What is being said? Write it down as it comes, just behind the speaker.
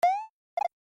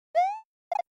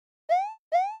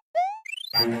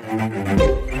What's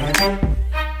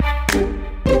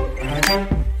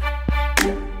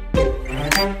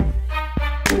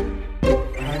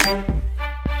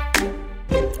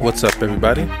up,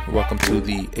 everybody? Welcome to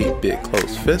the 8-Bit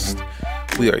Closed Fist.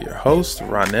 We are your hosts,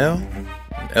 Ronell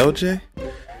and LJ.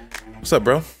 What's up,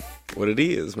 bro? What it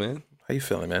is, man. How you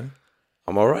feeling, man?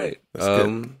 I'm all right. That's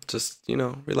good. Just,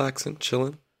 relaxing,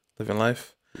 chilling. Living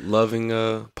life? Loving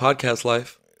podcast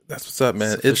life. That's what's up,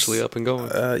 man. It's officially up and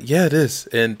going. Yeah, it is.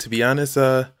 And to be honest,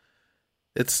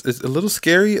 it's a little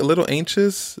scary, a little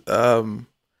anxious. I'm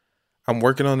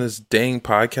working on this dang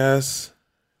podcast,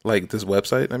 like this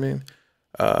website, I mean.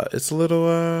 It's a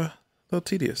little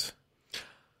tedious.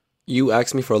 You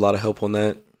asked me for a lot of help on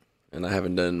that, and I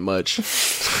haven't done much.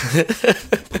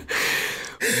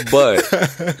 But,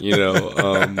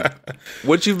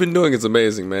 what you've been doing is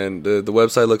amazing, man. The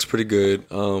website looks pretty good.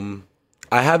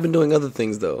 I have been doing other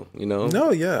things, though,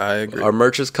 No, yeah, I agree. Our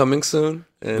merch is coming soon.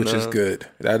 And, which is good.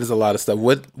 That is a lot of stuff.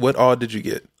 What all did you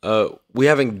get? We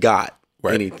haven't got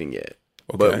anything yet,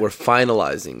 okay. But we're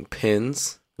finalizing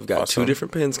pins. We've got Awesome. 2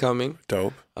 different pins coming.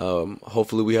 Dope.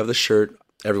 Hopefully we have the shirt.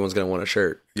 Everyone's going to want a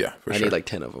shirt. Yeah, for I sure. need like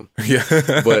 10 of them. Yeah.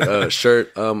 But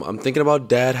shirt. I'm thinking about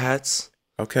dad hats.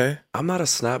 Okay. I'm not a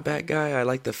snapback guy. I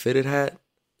like the fitted hat.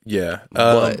 Yeah.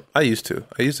 But I used to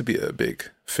be a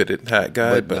big fitted hat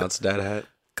guy. But now it's dad hat.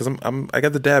 Because I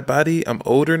got the dad body. I'm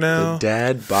older now. The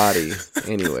dad body.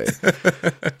 Anyway.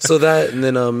 So that, and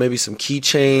then maybe some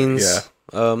keychains.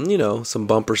 Yeah. Some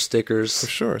bumper stickers. For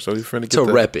sure. So you're trying to get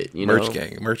to rep it, merch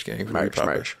gang. Merch.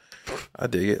 I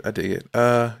dig it.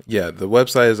 Yeah, the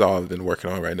website is all I've been working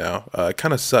on right now. It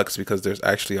kind of sucks because there's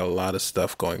actually a lot of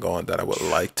stuff going on that I would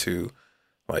like to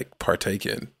partake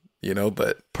in,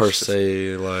 but per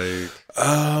se, like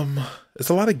it's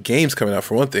a lot of games coming out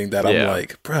for one thing that I'm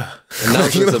like, bruh.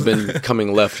 Announcements have been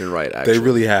coming left and right, actually. They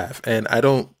really have. And I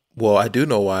do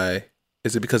know why.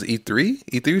 Is it because E3?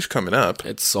 E3's coming up.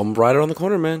 It's right around the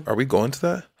corner, man. Are we going to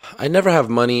that? I never have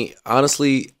money.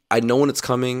 Honestly, I know when it's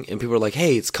coming, and people are like,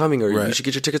 hey, it's coming, or you should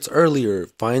get your tickets earlier.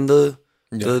 Find the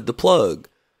plug.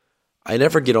 I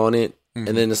never get on it, and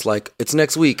then it's like, it's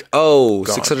next week. Oh,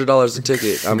 Gone. $600 a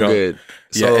ticket. I'm good.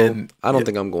 So I don't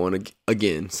think I'm going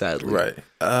again, sadly. Right.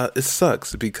 It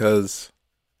sucks because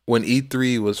when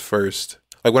E3 was first,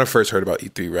 when I first heard about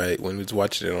E3, right, when we was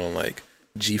watching it on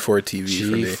G4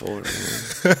 TV for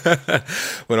me.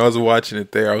 When I was watching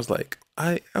it there, I was like,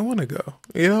 I want to go.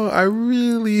 I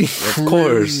really,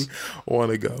 really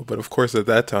want to go. But of course, at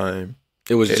that time,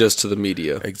 it was just to the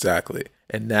media. Exactly.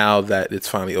 And now that it's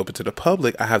finally open to the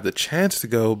public, I have the chance to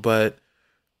go. But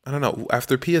I don't know.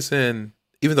 After PSN,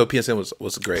 even though PSN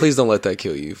was great. Please don't let that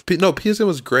kill you. No, PSN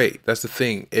was great. That's the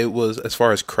thing. It was, as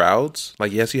far as crowds,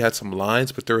 yes, you had some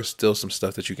lines, but there was still some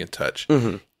stuff that you can touch.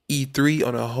 Mm-hmm. E3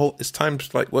 on a whole, it's times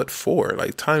 4?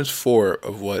 Times 4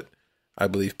 of what I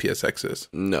believe PSX is.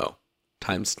 No,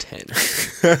 times 10.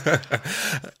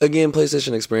 Again,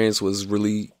 PlayStation experience was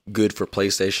really good for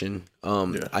PlayStation.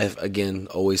 I again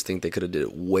always think they could have did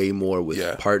it way more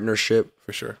with partnership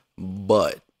for sure.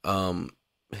 But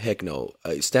heck no,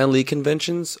 Stan Lee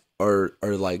conventions are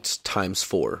times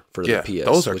 4 for the PS.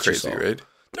 Those are crazy, right?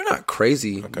 They're not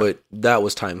crazy, but that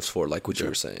was times 4, like what you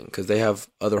were saying, because they have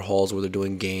other halls where they're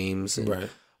doing games and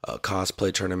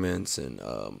cosplay tournaments and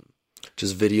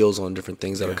just videos on different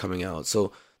things that are coming out.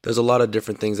 So there's a lot of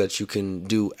different things that you can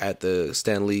do at the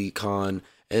Stan Lee Con,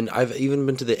 and I've even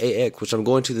been to the AX, which I'm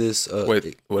going to this.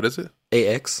 Wait, what is it?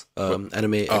 AX, Anime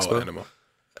Expo. Animo.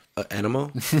 Animo?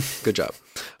 Good job.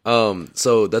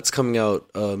 So that's coming out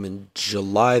in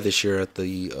July this year at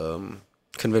the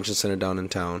convention center down in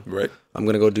town. Right. I'm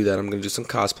going to go do that. I'm going to do some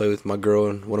cosplay with my girl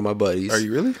and one of my buddies. Are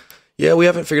you really? Yeah, we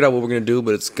haven't figured out what we're going to do,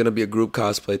 but it's going to be a group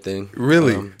cosplay thing.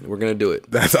 Really? We're going to do it.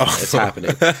 That's awesome. It's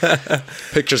happening.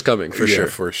 Pictures coming, for sure.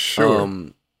 For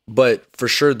sure. But for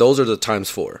sure, those are the times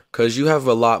 4. Because you have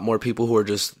a lot more people who are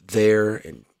just there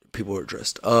and people who are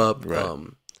dressed up. Right.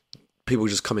 People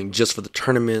just coming just for the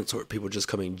tournaments, or people just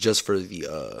coming just for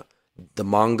the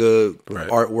manga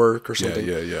artwork or something.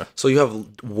 Yeah. So you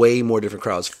have way more different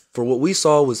crowds. For what we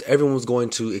saw was everyone was going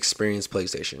to experience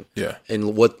PlayStation. Yeah.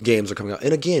 And what games are coming out.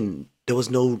 And again, there was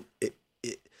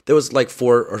there was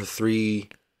 4 or 3,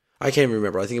 I can't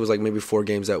remember. I think it was maybe 4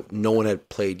 games that no one had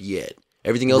played yet.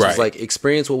 Everything else was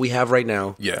experience what we have right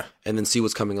now. Yeah. And then see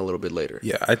what's coming a little bit later.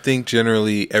 Yeah. I think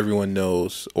generally everyone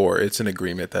knows, or it's an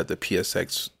agreement, that the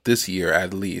PSX this year,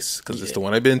 at least, because it's the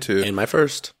one I've been to. And my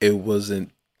first. It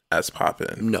wasn't as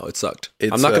poppin'. No, it sucked.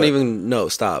 I'm not going to even, no,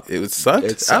 stop. It sucked?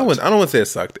 It sucked. I don't want to say it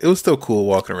sucked. It was still cool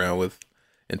walking around with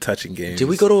and touching games. Did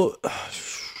we go to,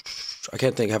 I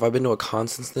can't think. Have I been to a con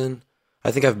since then? I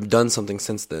think I've done something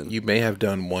since then. You may have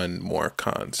done one more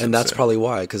con. And that's probably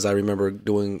why, because I remember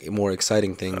doing more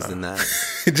exciting things than that.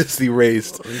 It just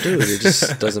erased. Dude, it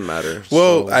just doesn't matter.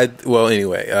 Well,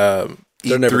 anyway,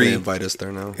 they're never going to invite us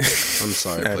there now. I'm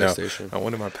sorry, PlayStation. I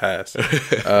wanted my pass.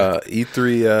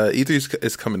 E3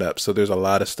 is coming up, so there's a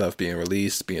lot of stuff being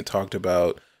released, being talked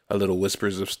about, a little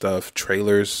whispers of stuff.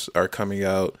 Trailers are coming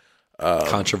out.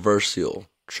 Controversial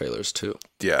trailers, too.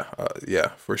 Yeah,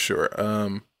 for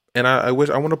sure. And I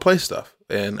want to play stuff,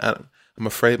 and I'm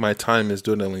afraid my time is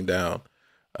dwindling down.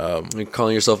 You're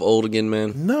calling yourself old again,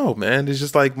 man? No, man. It's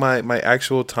just like my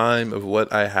actual time of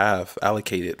what I have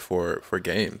allocated for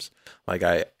games. Like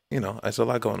there's a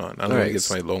lot going on. I don't want to get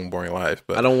to my long, boring life,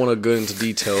 but I don't want to go into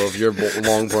detail of your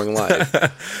long, boring life.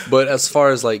 But as far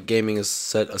as like gaming is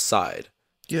set aside,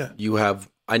 you have.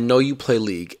 I know you play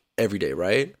League every day,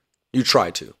 right? You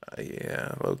try to.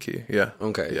 Yeah, low key. Yeah.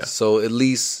 Okay. Yeah. So at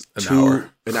least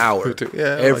an hour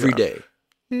yeah, every day.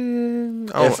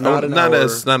 If not an hour.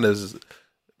 Not as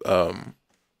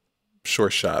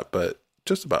short shot, but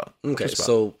just about. Okay. Just about.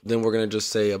 So then we're gonna just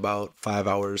say about 5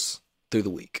 hours through the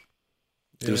week.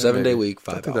 Through a 7-day week,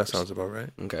 5 hours. I think that sounds about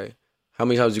right. Okay. How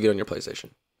many times do you get on your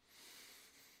PlayStation?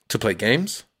 To play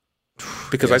games?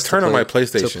 Because I turn on my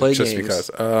PlayStation just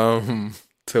because.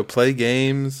 To play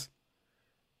games.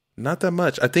 Not that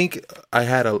much. I think I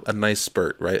had a nice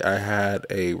spurt, right? I had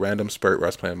a random spurt where I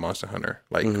was playing Monster Hunter,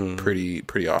 like pretty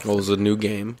often. Well, it was a new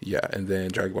game. Yeah, and then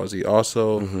Dragon Ball Z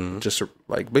also. Just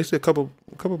like basically a couple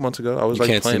months ago, I was you like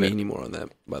can't playing see me anymore on that.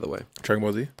 By the way, Dragon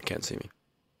Ball Z. You can't see me.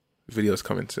 Videos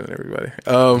coming soon, everybody.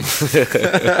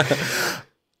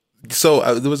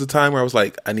 So there was a time where I was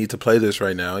like, I need to play this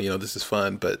right now. This is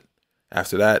fun, but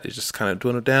after that, it just kind of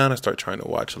dwindled down. I started trying to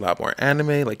watch a lot more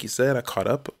anime. Like you said, I caught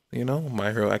up,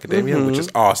 My Hero Academia, which is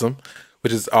awesome.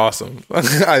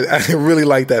 I really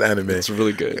like that anime. It's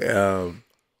really good.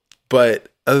 But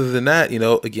other than that,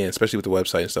 again, especially with the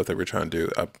website and stuff that we're trying to do,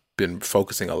 I've been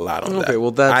focusing a lot on that. Okay,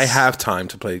 well, I have time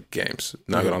to play games,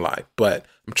 not going to lie. But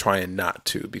I'm trying not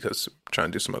to because I'm trying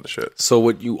to do some other shit. So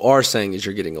what you are saying is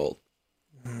you're getting old.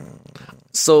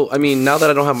 So, now that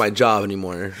I don't have my job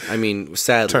anymore,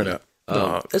 sadly. Turn up.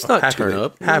 It's not happily, turn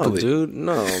up. Happily. No, dude.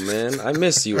 No, man. I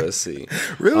miss USC.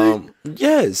 Really?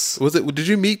 Yes. Did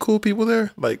you meet cool people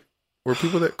there? Like, were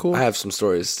people that cool? I have some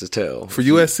stories to tell. For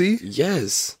USC?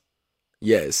 Yes.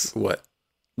 What?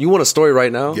 You want a story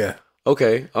right now? Yeah.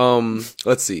 Okay.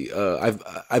 Let's see.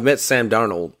 I've met Sam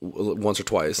Darnold once or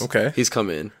twice. Okay. He's come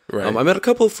in. Right. I met a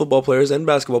couple of football players and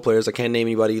basketball players. I can't name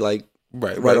anybody right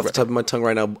off the top of my tongue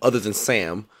right now other than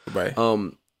Sam. Right.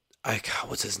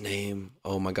 What's his name?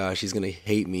 Oh my gosh, he's gonna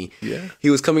hate me. Yeah.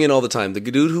 He was coming in all the time. The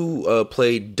dude who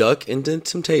played Duck in The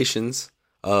Temptations.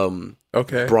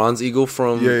 Okay. Bronze Eagle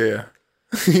from. Yeah.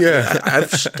 Yeah.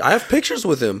 I have pictures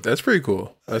with him. That's pretty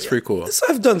cool. So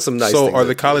I've done some nice. So are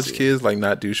the college kids like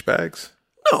not douchebags?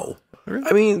 No.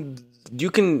 Really?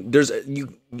 You can.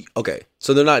 Okay.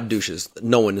 So they're not douches.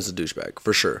 No one is a douchebag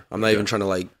for sure. I'm not even trying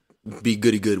to be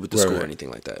goody good with the school or anything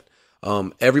like that.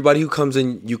 Everybody who comes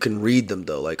in, you can read them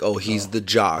though. Like, he's the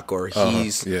jock or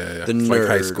he's the nerd. Like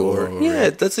high school.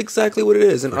 That's exactly what it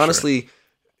is. And honestly,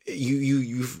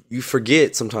 you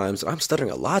forget sometimes. I'm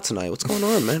stuttering a lot tonight. What's going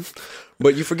on, man?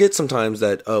 But you forget sometimes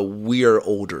that we are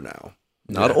older now.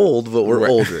 Not old, but we're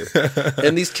older.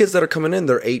 And these kids that are coming in,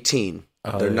 they're 18.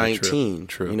 They're 19.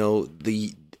 True.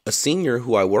 A senior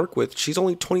who I work with, she's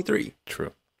only 23.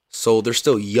 True. So they're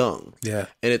still young. Yeah.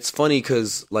 And it's funny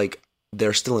because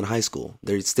they're still in high school.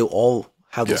 They still all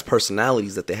have those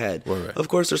personalities that they had. Right. Of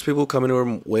course, there's people coming who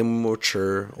are way more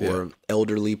mature or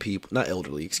elderly people. Not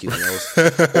elderly, excuse me.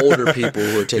 Older people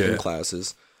who are taking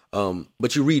classes.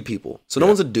 But you read people. So no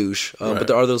one's a douche. But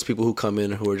there are those people who come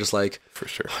in who are just like, for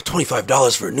sure,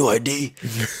 $25 for a new ID?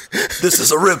 This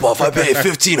is a ripoff. I pay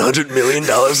 $1,500 million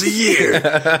a year.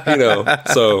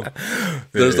 So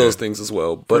there's those things as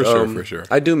well. But for sure.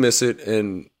 I do miss it.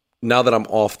 And now that I'm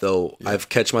off, though, I've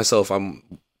catch myself. I'm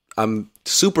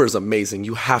Super is amazing.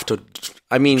 You have to.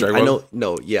 I know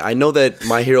that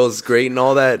My Hero is great and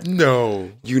all that.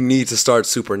 No, you need to start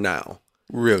Super now.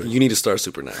 Really, you need to start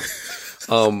Super now.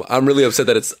 I'm really upset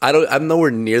that I'm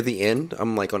nowhere near the end.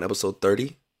 I'm on episode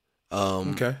 30.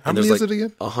 Okay, how many is it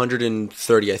again?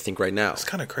 130, I think, right now. It's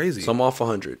kind of crazy. So I'm off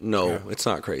 100. No, it's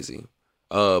not crazy.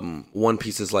 One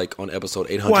Piece is on episode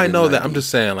 800. Well, I know that. I'm just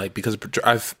saying, because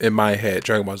in my head,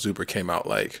 Dragon Ball Super came out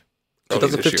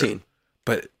 2015,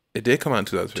 but it did come out in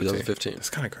 2015. 2015. It's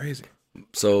kind of crazy.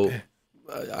 So,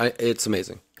 it's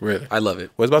amazing. Really, I love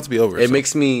it. Well, it's about to be over. It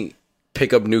makes me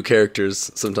pick up new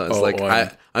characters sometimes.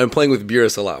 I'm playing with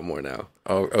Beerus a lot more now.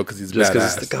 Oh, because he's just badass.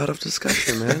 because it's the god of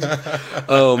discussion,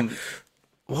 man.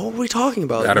 What were we talking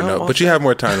about? I don't know. But you have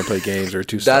more time to play games or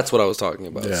That's what I was talking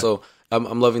about. Yeah. So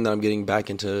I'm loving that I'm getting back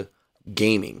into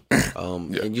gaming.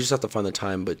 And you just have to find the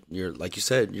time. But you're like you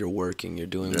said, you're working, you're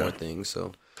doing more things.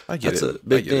 So that's a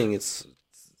big thing. It's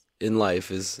in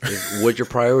life is what your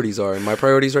priorities are. And my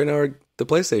priorities right now are the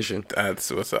PlayStation.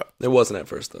 That's what's up. It wasn't at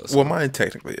first though. So. Well, mine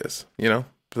technically is. You know,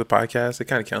 the podcast, it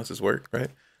kind of counts as work, right?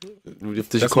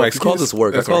 If you call this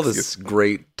work, I call this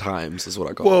great times is what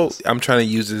I call it. Well, I'm trying to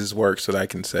use this as work so that I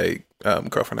can say,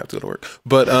 girlfriend, I have to go to work.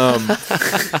 But,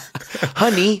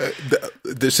 honey,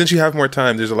 since you have more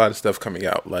time, there's a lot of stuff coming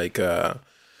out. Like,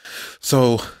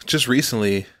 so just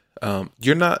recently, are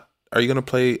you going to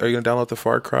download the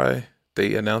Far Cry?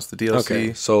 They announced the DLC.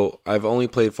 Okay, so I've only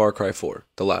played Far Cry 4,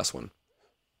 the last one.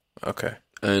 Okay.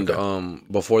 And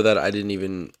before that, I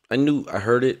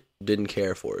heard it, didn't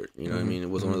care for it. You know what I mean? It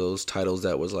was one of those titles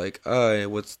that was like,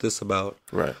 what's this about?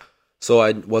 Right. So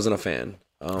I wasn't a fan.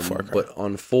 But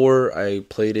on 4, I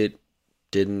played it,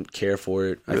 didn't care for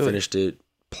it. Really? I finished it,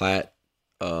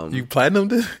 you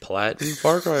platinumed it? Platinum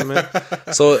Far Cry, man.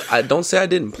 So I don't say I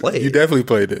didn't play it. You definitely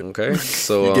played it. Okay.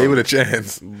 So you gave it a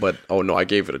chance. But no, I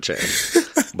gave it a chance.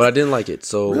 But I didn't like it.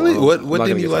 So really? What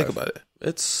didn't you like about it?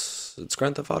 It's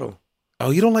Grand Theft Auto. Oh,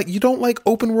 you don't like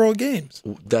open world games?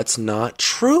 That's not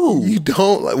true. You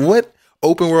don't like what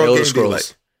open world games do you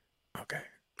like? Okay.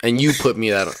 And you put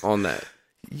me on that.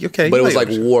 Okay. But it was like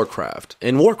Warcraft.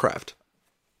 And Warcraft.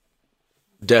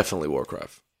 Definitely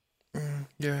Warcraft.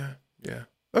 Yeah.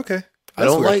 Okay. I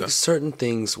don't like certain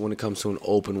things when it comes to an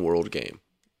open world game.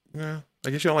 Yeah.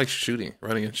 I guess you don't like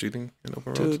running and shooting in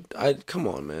open worlds. Dude, come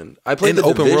on, man. I played the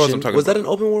open worlds. Was that an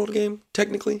open world game?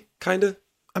 Technically, kinda.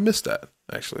 I missed that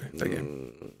actually. That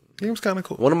game was kind of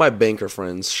cool. One of my banker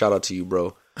friends, shout out to you,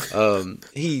 bro.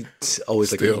 He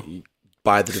always like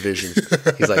buy the Division.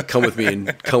 He's like, come with me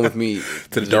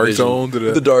to the dark zone.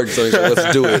 The dark zone. He's like,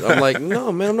 let's do it. I'm like,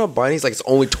 no, man, I'm not buying. He's like, it's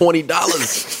only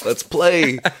 $20. Let's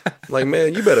play. I'm like,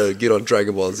 man, you better get on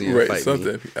Dragon Ball Z and fight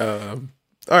something. Me.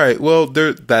 All right. Well,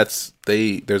 there's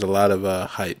a lot of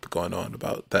hype going on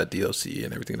about that DLC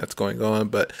and everything that's going on.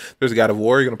 But there's a God of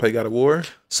War. You're gonna play God of War?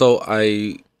 So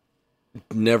I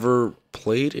never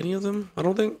played any of them. I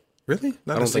don't think. Really?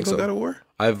 I don't think so. God of War?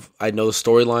 I know the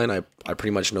storyline. I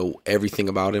pretty much know everything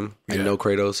about him. I know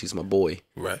Kratos. He's my boy.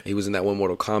 Right. He was in that one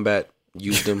Mortal Kombat.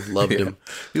 Used him. Loved him.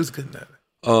 He was good in that.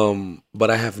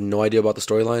 But I have no idea about the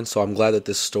storyline. So I'm glad that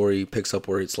this story picks up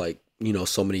where it's like,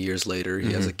 so many years later,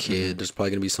 he has a kid. There's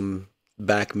probably gonna be some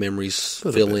back memories,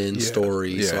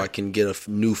 story, so I can get a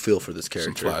new feel for this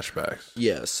character. Some flashbacks.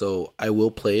 Yeah. So I will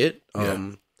play it.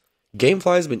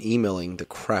 Gamefly has been emailing the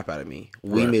crap out of me.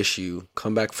 We miss you.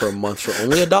 Come back for a month for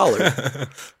only $1.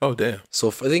 Oh, damn. So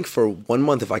I think for 1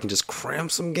 month, if I can just cram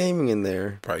some gaming in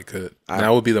there. Probably could.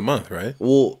 Now would be the month, right?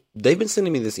 Well, they've been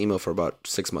sending me this email for about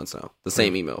 6 months now. The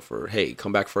same email for, hey,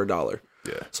 come back for $1.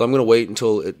 Yeah. So I'm going to wait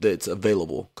until it's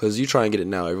available. Because you try and get it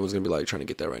now, everyone's going to be like trying to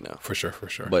get that right now. For sure.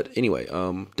 But anyway,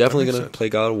 definitely going to play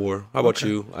God of War. How about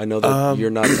you? I know that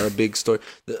you're not a big story.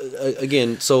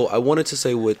 Again, so I wanted to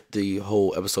say what the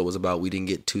whole episode was about. We didn't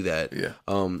get to that. Yeah.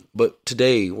 But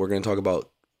today we're going to talk about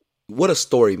what a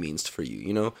story means for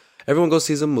you. Everyone goes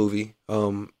sees a movie.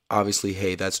 Obviously,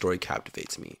 hey, that story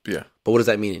captivates me. Yeah. But what does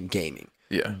that mean in gaming?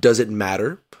 Yeah. Does it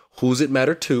matter? Who's it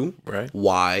matter to? Right.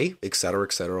 Why? Et cetera,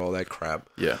 all that crap.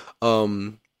 Yeah.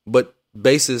 But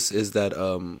basis is that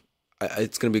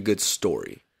it's going to be a good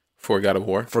story. For God of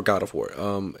War? For God of War.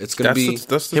 It's going to be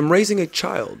him raising a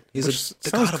child. He's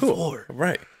the God of War.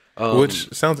 Right.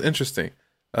 Which sounds interesting.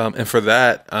 And for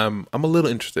that, I'm a little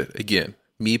interested. Again,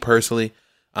 me personally,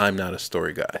 I'm not a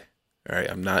story guy. All right.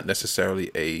 I'm not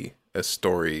necessarily a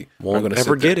story. Won't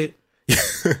ever get it.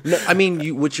 No, I mean,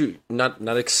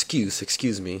 not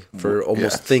excuse me for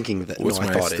almost thinking that. What's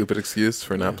my stupid excuse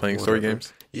for not playing story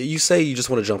games? You say you just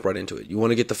want to jump right into it. You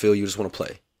want to get the feel. You just want to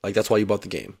play. Like that's why you bought the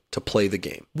game, to play the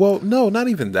game. Well, no, not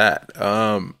even that.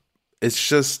 It's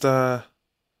just I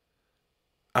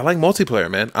like multiplayer,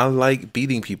 man. I like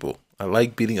beating people. I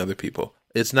like beating other people.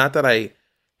 It's not that I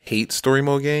hate story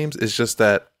mode games. It's just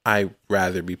that I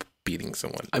rather be beating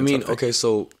someone. I mean, okay,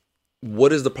 so.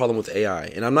 What is the problem with AI?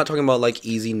 And I'm not talking about like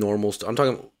easy, normal stuff. I'm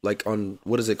talking like on,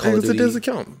 what is it, Call of Duty? It doesn't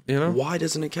count, Why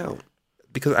doesn't it count?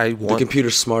 Because the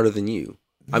computer's smarter than you.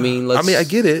 No. I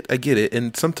get it.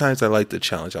 And sometimes I like the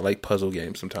challenge. I like puzzle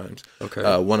games sometimes. Okay.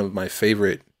 One of my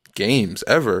favorite games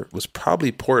ever was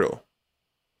probably Portal.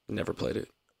 Never played it.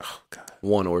 Oh, God.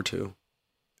 1 or 2.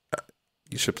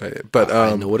 You should play it. But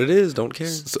I know what it is. Don't care.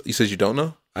 So you said you don't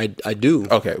know? I do.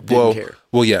 Okay.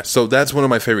 Well, yeah. So that's one of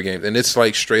my favorite games, and it's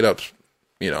like straight up.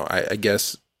 I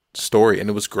guess story, and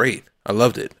it was great. I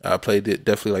loved it. I played it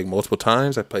definitely like multiple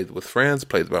times. I played it with friends,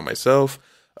 played it by myself.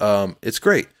 It's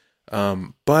great.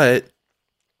 But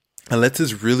unless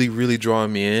it's really, really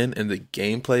drawing me in and the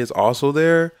gameplay is also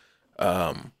there,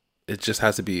 it just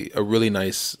has to be a really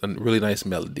nice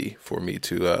melody for me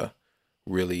to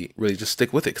really, really just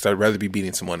stick with it, because I'd rather be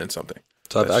beating someone in something.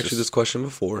 So I've asked you this question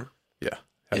before. Yeah.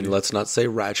 And let's not say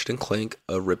Ratchet and Clank,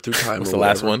 Rip Through Time. What's the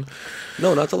last one?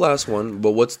 No, not the last one.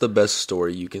 But what's the best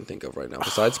story you can think of right now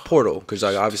besides Portal? Because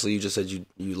obviously you just said you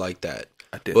like that.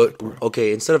 I did. But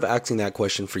okay, instead of asking that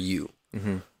question for you,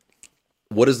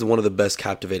 what is one of the best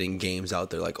captivating games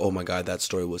out there? Like, oh my god, that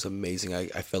story was amazing. I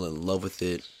fell in love with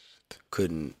it.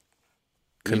 Couldn't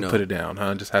put it down,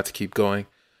 huh? Just had to keep going.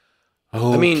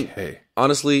 Okay. I mean,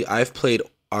 honestly, I've played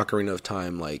Ocarina of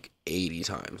Time like 80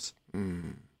 times.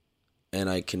 And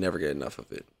I can never get enough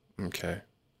of it. Okay.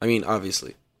 I mean,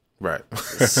 obviously. Right.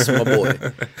 It's my boy.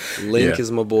 Link is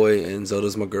my boy and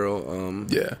Zelda's my girl.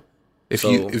 Yeah. If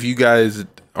you guys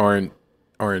aren't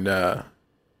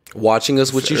watching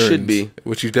us, which you should be.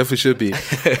 Which you definitely should be.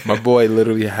 My boy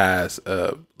literally has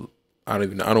I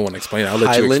don't want to explain it. I'll let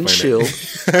Highland you explain Shield.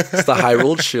 It's the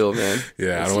Hyrule Shield, man.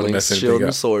 Yeah, I don't want to mess anything shield up.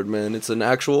 and sword, man. It's an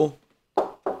actual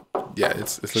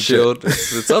it's legit. shield.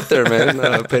 It's up there, man.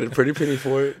 I paid a pretty penny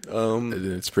for it.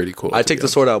 It's pretty cool. I take the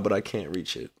sword out, but I can't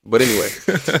reach it. But anyway,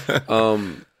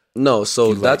 no.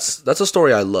 So that's a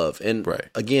story I love. And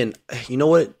again, you know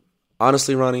what?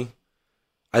 Honestly, Ronnie,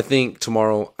 I think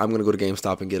tomorrow I'm gonna go to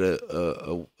GameStop and get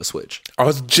a Switch. I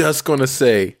was just gonna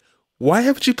say, why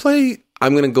haven't you played?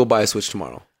 I'm gonna go buy a Switch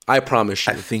tomorrow. I promise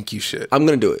you. I think you should. I'm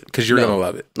gonna do it because you're gonna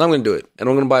love it. I'm gonna do it, and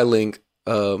I'm gonna buy Link.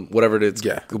 Whatever it is.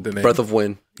 Yeah. Breath of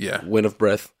Wind. Yeah. Wind of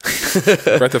Breath.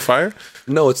 Breath of Fire?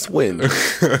 No, it's Wind.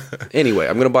 Anyway,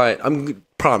 I'm gonna buy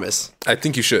it. Promise. I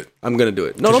think you should. I'm gonna do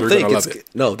it. No, don't think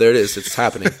it's no. There it is. It's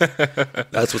happening.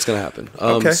 That's what's gonna happen.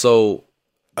 Okay. So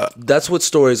that's what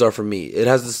stories are for me. It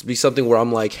has to be something where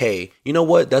I'm like, hey, you know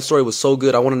what? That story was so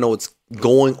good. I want to know what's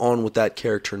going on with that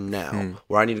character now.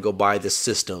 Where I need to go buy this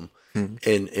system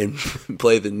and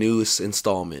play the newest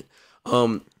installment.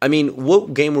 I mean,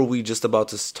 what game were we just about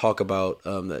to talk about?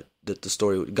 That the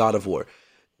story God of War.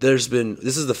 This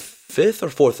is the 5th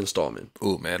or 4th installment.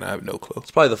 Oh man, I have no clue.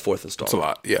 It's probably the 4th installment. It's a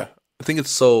lot. Yeah, I think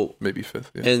it's maybe 5th.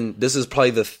 Yeah. And this is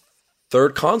probably the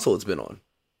 3rd console it's been on.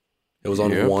 It was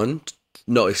on 1.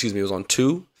 No, excuse me. It was on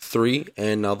 2, 3,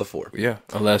 and now the 4. Yeah,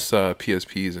 unless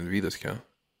PSPs and Vitas count.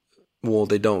 Well,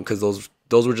 they don't, because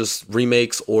those were just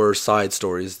remakes or side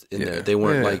stories in there. They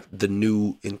weren't like the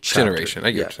new generation.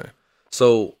 I get what you're saying.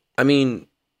 So, I mean,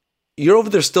 you're over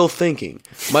there still thinking.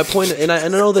 My point, and I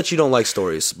know that you don't like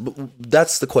stories, but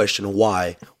that's the question.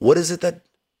 Why? What is it that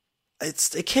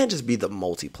it can't just be the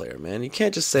multiplayer, man. You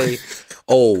can't just say,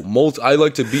 "Oh, I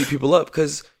like to beat people up,"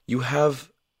 because you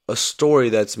have a story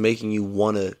that's making you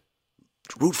want to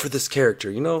root for this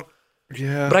character, you know?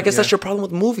 Yeah. But I guess that's your problem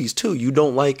with movies too. You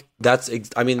don't like I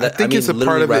think it's a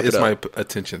part of it is my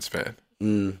attention span.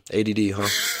 ADD, huh?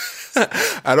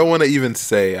 I don't want to even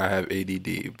say I have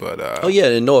ADD, but oh yeah,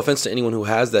 and no offense to anyone who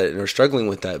has that and are struggling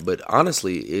with that, but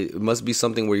honestly, it must be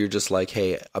something where you're just like,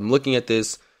 hey, I'm looking at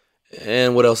this,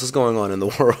 and what else is going on in the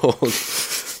world?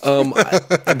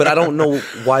 But I don't know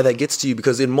why that gets to you,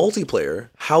 because in multiplayer,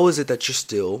 how is it that you're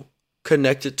still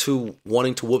connected to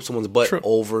wanting to whoop someone's butt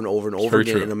over and over and over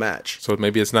again in a match? So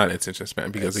maybe it's not attention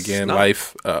span, because again,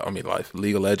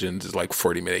 League of Legends is like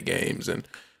 40-minute games, and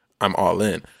I'm all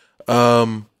in.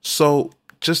 So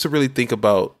just to really think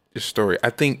about your story,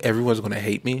 I think everyone's going to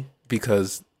hate me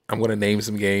because I'm going to name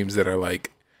some games that are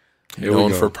like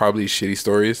known for probably shitty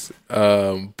stories.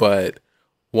 But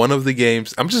one of the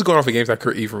games, I'm just going off of games I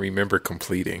could even remember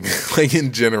completing, like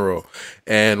in general.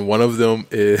 And one of them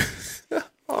is,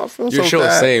 I feel You're so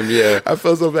bad. Same, yeah. I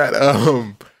feel so bad.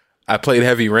 I played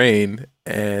Heavy Rain,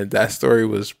 and that story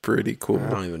was pretty cool. I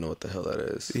don't even know what the hell that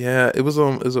is. Yeah, it was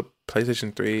a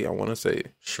PlayStation 3, I want to say.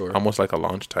 Sure. Almost like a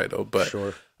launch title, but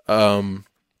sure.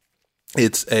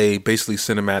 It's a basically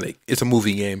cinematic. It's a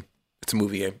movie game.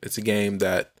 It's a game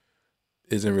that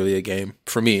isn't really a game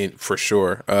for me, for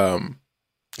sure.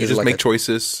 You just make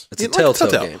choices. It's a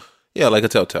Telltale game. Yeah, like a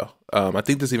Telltale. I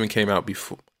think this even came out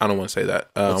before. I don't want to say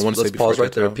that. I want to say before. Let's pause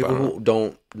right there. People who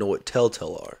don't know what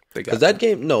Telltale are, because that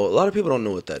game. No, a lot of people don't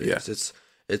know what that is.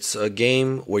 It's a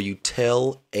game where you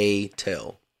tell a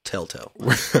tale. Telltale.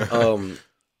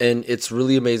 And it's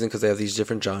really amazing because they have these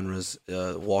different genres: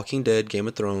 Walking Dead, Game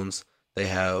of Thrones. They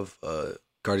have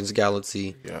Guardians of the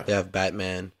Galaxy. Yeah. They have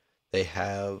Batman. They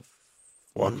have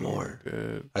one more.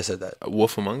 I said that.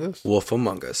 Wolf Among Us? Wolf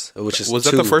Among Us. Which is Was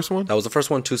that the first one? That was the first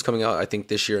one. 2's coming out, I think,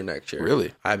 this year or next year.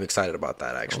 Really? I'm excited about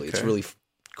that, actually. Okay. It's really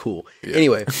Cool. Yeah.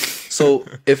 Anyway, so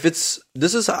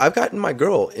I've gotten my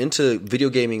girl into video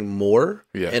gaming more,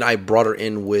 and I brought her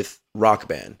in with Rock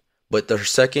Band. But the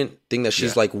second thing that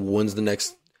she's like, when's the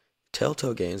next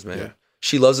Telltale games, man? Yeah.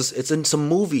 She loves this. It's in some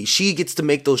movie. She gets to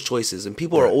make those choices, and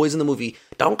people are always in the movie.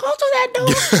 Don't go to that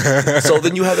door. So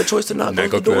then you have the choice to not go to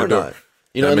the door or not.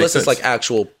 You know, that unless it's like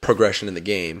actual progression in the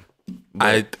game.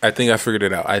 But I think I figured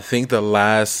it out. I think the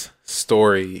last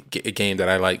story game that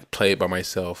I like played by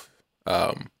myself,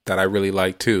 that I really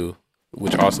like too,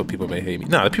 which also people may hate me.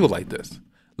 No, people like this.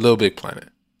 Little Big Planet.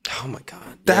 Oh my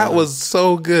god, that was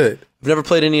so good. I've never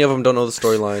played any of them. Don't know the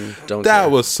storyline.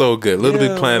 That was so good. Little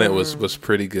Big Planet was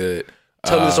pretty good.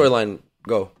 Tell me the storyline.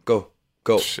 Go.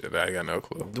 Shit, I got no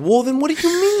clue. Well, then what do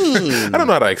you mean? I don't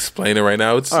know how to explain it right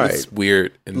now. It's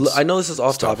weird. And I know this is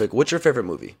off topic. What's your favorite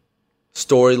movie?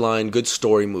 Storyline, good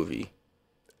story movie.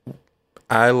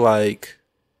 I like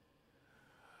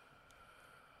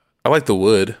The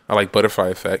Wood. I like Butterfly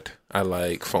Effect. I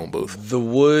like Phone Booth.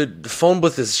 Phone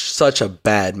Booth is such a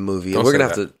bad movie. We're gonna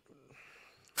have to.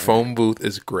 Phone Booth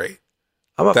is great.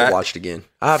 I'm gonna have to watch it again.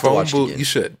 I have to watch it again. You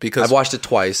should, because I've watched it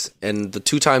twice, and the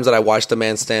 2 times that I watched the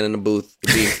man stand in the booth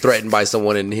being threatened by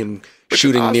someone and him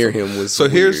shooting near him was so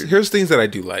weird. Here's things that I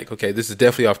do like. Okay, this is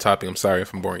definitely off topic. I'm sorry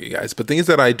if I'm boring you guys, but things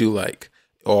that I do like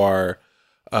are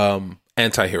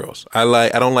anti-heroes. I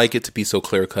don't like it to be so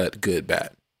clear cut, good, bad.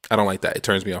 I don't like that. It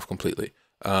turns me off completely.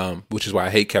 Which is why I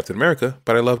hate Captain America,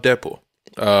 but I love Deadpool.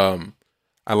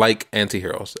 I like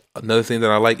anti-heroes. Another thing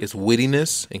that I like is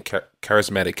wittiness and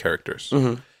charismatic characters.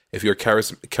 Mm-hmm. If you're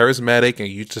charismatic and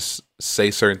you just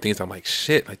say certain things, I'm like,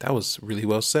 shit, like that was really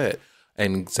well said.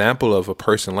 An example of a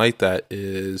person like that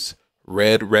is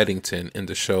Red Reddington in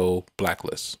the show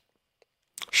Blacklist.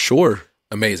 Sure.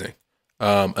 Amazing.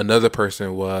 Another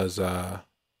person was the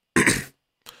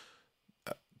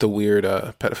weird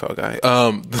pedophile guy.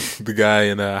 The guy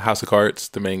in House of Cards,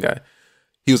 the main guy.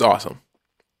 He was awesome.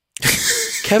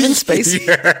 Kevin Spacey?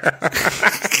 Yeah.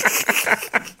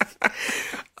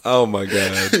 Oh my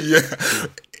god. Yeah.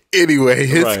 Anyway,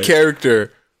 his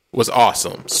character was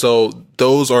awesome. So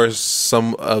those are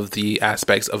some of the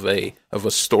aspects of a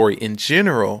story in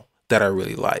general that I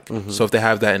really like. Mm-hmm. So if they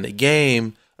have that in the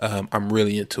game, I'm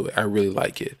really into it. I really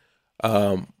like it.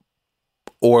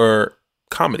 Or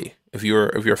comedy. If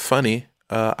you're funny,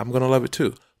 I'm gonna love it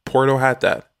too. Portal had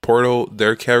that. Portal,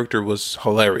 their character was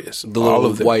hilarious. The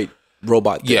little white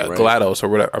robot thing, right? GLaDOS or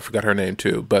whatever. I forgot her name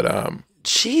too. But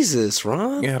Jesus,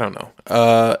 Ron. Yeah, I don't know.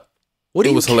 What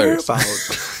do you care hilarious.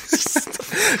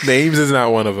 About? Names is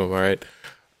not one of them. All right.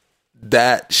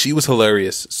 That she was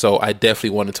hilarious. So I definitely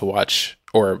wanted to watch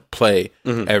or play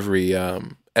every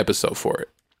episode for it.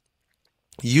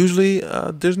 Usually,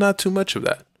 there's not too much of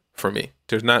that for me.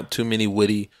 There's not too many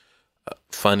witty,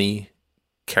 funny,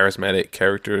 charismatic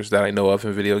characters that I know of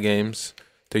in video games.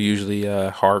 They're usually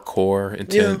hardcore,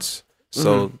 intense. Yeah.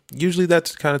 So usually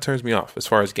that kind of turns me off as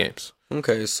far as games.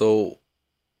 Okay, so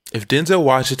if Denzel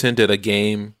Washington did a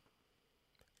game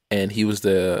and he was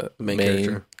the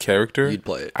main character, you'd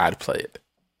play it. I'd play it.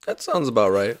 That sounds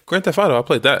about right. Grand Theft Auto, I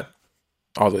played that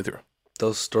all the way through.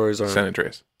 Those stories are San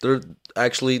Andreas. They're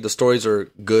actually, the stories are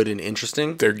good and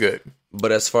interesting. They're good,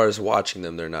 but as far as watching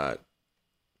them, they're not.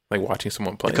 Like watching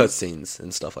someone play cutscenes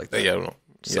and stuff like that. Yeah, I don't know.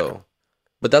 So,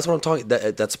 but that's what I'm talking.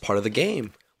 That's part of the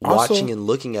game. Also, watching and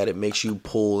looking at it makes you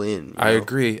pull in. I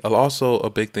agree. Also, a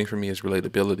big thing for me is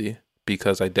relatability,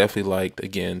 because I definitely liked,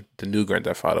 again, the new Grand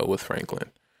Theft Auto with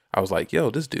Franklin. I was like, yo,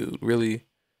 this dude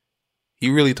he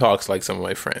really talks like some of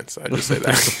my friends. I just say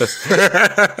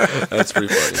that. That's pretty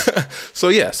funny. So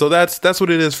yeah, so that's what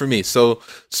it is for me. So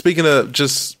speaking of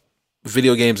just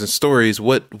video games and stories,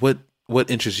 what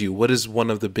interests you? What is one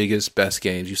of the biggest, best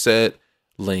games? You said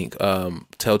Link.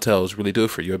 Telltale's really do it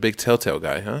for you. You're a big Telltale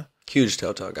guy, huh? Huge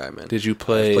Telltale guy, man. Did you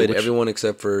play? I've played everyone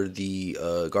except for the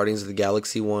Guardians of the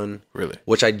Galaxy one. Really?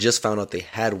 Which I just found out they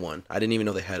had one. I didn't even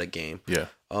know they had a game. Yeah.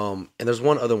 And there's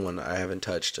one other one I haven't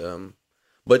touched.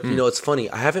 But you know, it's funny.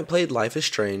 I haven't played Life is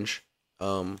Strange.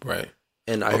 Right.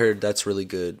 And I heard that's really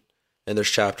good. And there's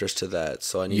chapters to that,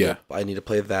 so I need to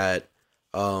play that.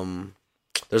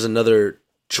 There's another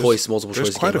multiple choice.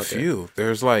 There's quite a few.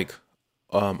 There's like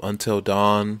Until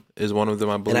Dawn is one of them,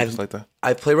 I believe. It's like that.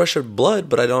 I play Rush of Blood,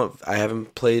 but I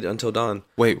haven't played Until Dawn.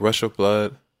 Wait, Rush of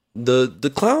Blood?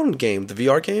 The clown game, the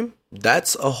VR game,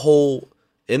 that's a whole,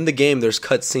 in the game there's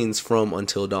cutscenes from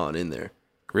Until Dawn in there.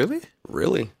 Really?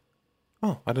 Really?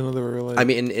 Oh, I didn't know they were related. I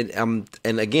mean,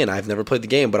 and again, I've never played the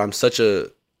game, but I'm such a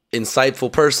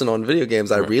insightful person on video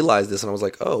games. I realized this, and I was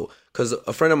like, oh, because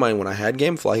a friend of mine, when I had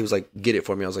GameFly, he was like, get it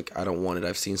for me. I was like, I don't want it.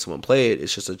 I've seen someone play it.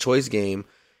 It's just a choice game.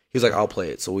 He's like, I'll play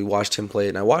it. So we watched him play it,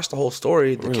 and I watched the whole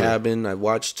story, the cabin. I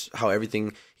watched how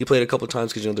everything. He played it a couple of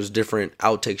times because there's different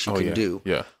outtakes you can do.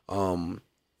 Yeah. And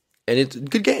it's a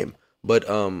good game, but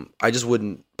I just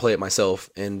wouldn't play it myself.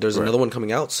 And there's another one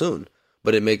coming out soon,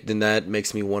 but that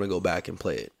makes me want to go back and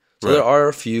play it. So there are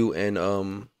a few,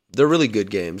 and they're really good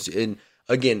games. And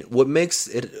again, what makes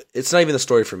it's not even the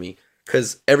story for me,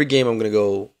 because every game I'm gonna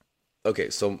go.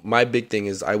 Okay, so my big thing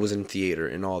is I was in theater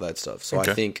and all that stuff, so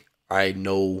I think I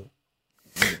know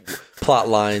plot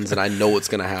lines and I know what's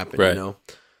gonna happen. You know,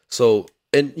 so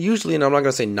and usually, and I'm not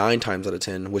gonna say 9 times out of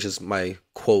 10, which is my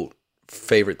quote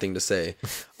favorite thing to say,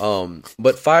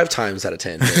 but 5 times out of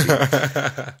 10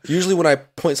 maybe. Usually when I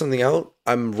point something out,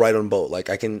 I'm right on boat. Like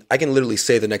I can literally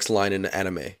say the next line in an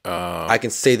anime. I can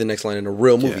say the next line in a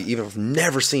real movie, even if I've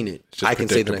never seen it. I can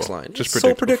say the next line. It's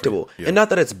so predictable. And not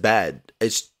that it's bad.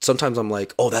 It's sometimes I'm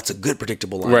like, oh, that's a good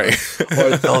predictable line. Right.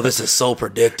 Or, oh, this is so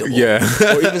predictable. Yeah.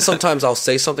 Or even sometimes I'll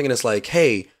say something and it's like,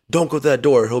 hey, don't go to that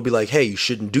door. He'll be like, hey, you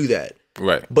shouldn't do that.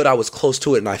 Right. But I was close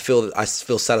to it, and I feel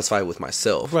satisfied with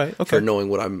myself. Right. Okay. For knowing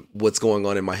what's going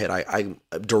on in my head. I'm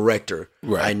a director.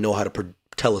 Right. I know how to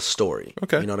tell a story.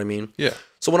 Okay. You know what I mean? Yeah.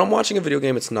 So when I'm watching a video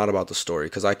game, it's not about the story,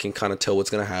 because I can kind of tell what's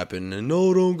going to happen. And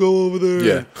no, don't go over there.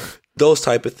 Yeah. Those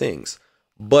type of things.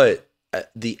 But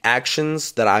the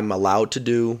actions that I'm allowed to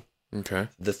do. Okay.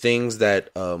 The things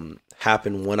that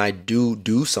happen when I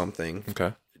do something.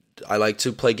 Okay. I like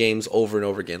to play games over and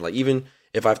over again. Like even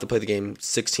if I have to play the game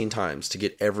 16 times to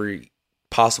get every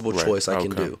possible choice I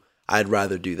can do, I'd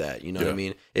rather do that. You know what I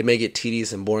mean? It may get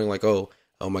tedious and boring, like, oh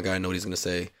my God, I know what he's going to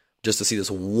say. Just to see this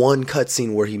one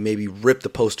cutscene where he maybe ripped the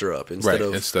poster up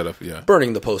instead of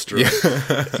burning the poster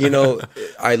up. You know,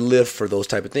 I live for those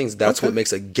type of things. That's what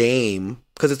makes a game,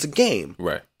 because it's a game.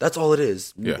 Right. That's all it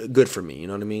is. Yeah. Good for me. You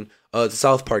know what I mean? The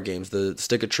South Park games, the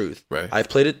Stick of Truth. Right. I've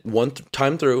played it one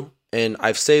time through, and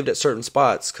I've saved at certain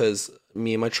spots because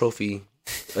me and my trophy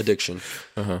addiction.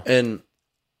 And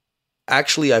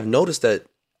actually I've noticed that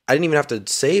I didn't even have to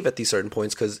save at these certain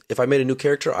points, because if I made a new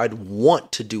character, I'd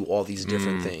want to do all these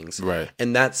different things. Right.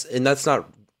 And that's not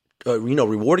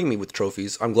rewarding me with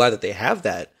trophies. I'm glad that they have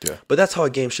that. Yeah. But that's how a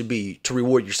game should be, to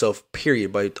reward yourself,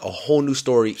 period, by a whole new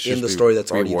story in the story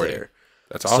that's already there.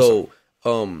 That's awesome.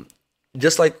 So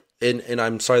just like and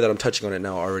I'm sorry that I'm touching on it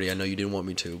now already. I know you didn't want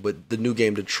me to, but the new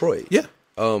game Detroit. Yeah.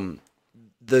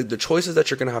 The choices that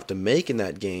you're going to have to make in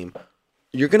that game,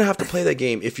 you're going to have to play that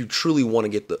game if you truly want to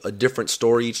get a different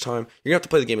story each time. You're going to have to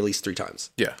play the game at least 3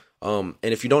 times. Yeah. And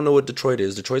if you don't know what Detroit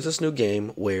is, Detroit's this new game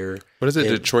where... What is it?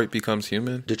 Detroit Becomes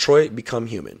Human? Detroit Become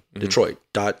Human. Mm-hmm. Detroit,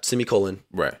 semicolon,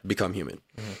 Become Human.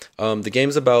 Mm-hmm. The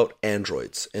game's about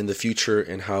androids and the future,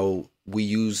 and how we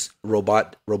use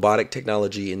robotic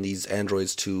technology in these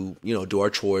androids to, do our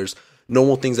chores.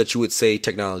 Normal things that you would say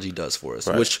technology does for us,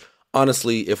 which...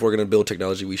 Honestly, if we're going to build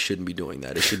technology, we shouldn't be doing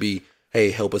that. It should be, hey,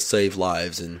 help us save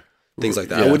lives and things like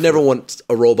that. Yeah, I would never want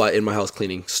a robot in my house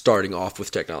cleaning starting off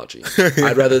with technology.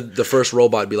 I'd rather the first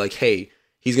robot be like, hey,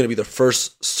 he's going to be the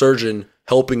first surgeon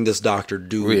helping this doctor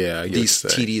do these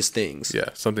tedious things. Yeah,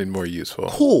 something more useful.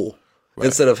 Cool. Right.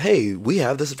 Instead of, hey, we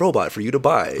have this robot for you to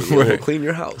buy. It will clean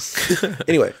your house.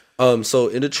 Anyway, so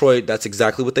in Detroit, that's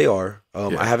exactly what they are.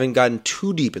 I haven't gotten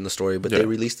too deep in the story, but they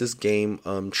released this game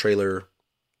trailer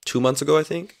 2 months ago, I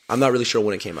think. I'm not really sure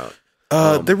when it came out.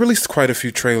 They released quite a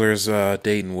few trailers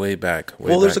dating way back.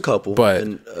 There's a couple. But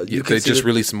and, they just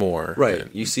released more. Right.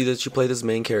 You see that she played this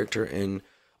main character, and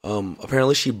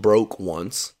apparently she broke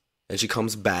once, and she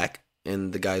comes back,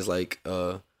 and the guy's like,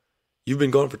 you've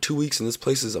been gone for 2 weeks, and this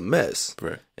place is a mess.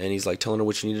 Right. And he's like telling her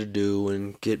what you need to do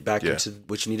and get back into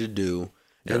what you need to do.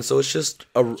 Yeah. And so it's just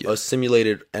a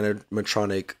simulated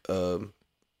animatronic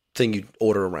thing you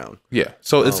order around. Yeah.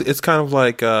 So it's kind of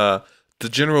like the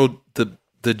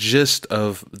gist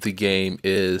of the game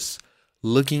is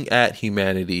looking at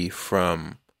humanity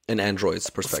from an android's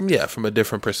perspective. From a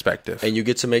different perspective. And you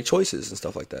get to make choices and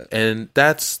stuff like that. And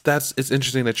that's it's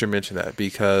interesting that you mentioned that,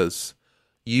 because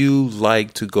you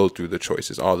like to go through the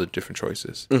choices, all the different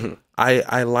choices. Mm-hmm.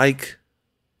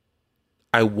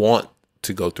 I want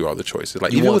to go through all the choices.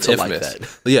 Like, even with Infamous. Like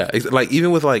that. Yeah, like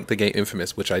even with like the game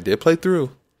Infamous, which I did play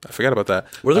through. I forgot about that.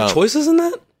 Were there choices in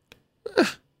that?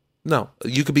 No.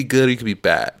 You could be good or you could be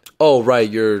bad. Oh, right.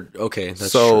 You're... Okay,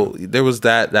 that's true. There was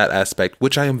that aspect,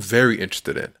 which I am very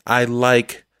interested in. I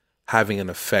like having an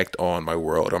effect on my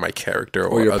world or my character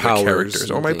or your other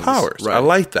characters or my powers. Right. I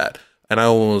like that. And I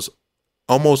almost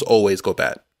always go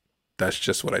bad. That's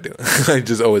just what I do. I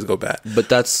just always go bad. But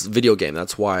that's video game.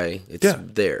 That's why it's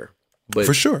there. But,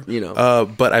 for sure.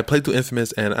 But I played through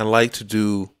Infamous, and I like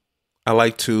to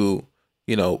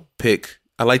pick.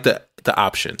 I like the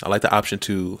option. I like the option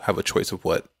to have a choice of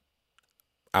what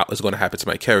is going to happen to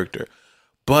my character.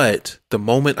 But the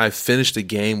moment I finish the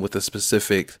game with a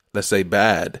specific, let's say,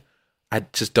 bad, I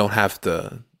just don't have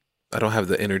the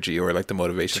energy or like the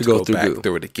motivation to go back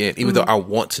through it again. Even though I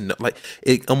want to know, like,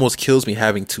 it almost kills me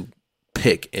having to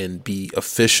pick and be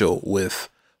official with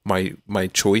my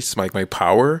choice, my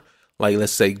power. Like,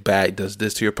 let's say bad does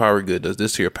this to your power, good does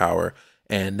this to your power,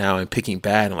 and now I'm picking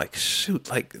bad. And I'm like, shoot,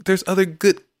 like there's other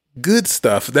good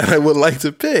stuff that I would like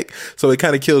to pick. So it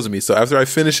kind of kills me. So after I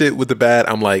finish it with the bad,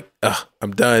 I'm like,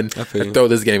 I'm done. I throw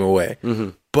this game away. Mm-hmm.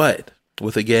 But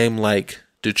with a game like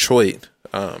Detroit,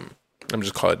 I'm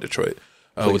just calling it Detroit.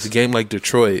 With a game like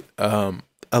Detroit,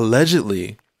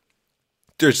 allegedly,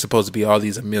 there's supposed to be all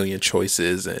these a million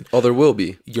choices, and there will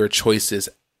be. Your choices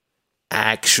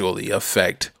actually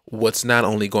affect what's not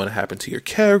only going to happen to your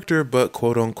character, but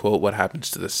quote unquote what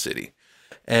happens to the city.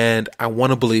 And I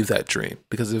want to believe that dream,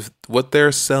 because if what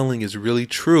they're selling is really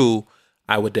true,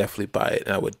 I would definitely buy it,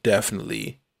 and I would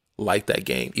definitely like that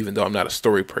game, even though I'm not a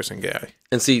story person guy.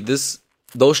 And see,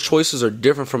 those choices are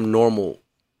different from normal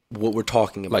what we're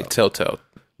talking about, like Telltale.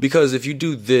 Because if you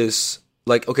do this,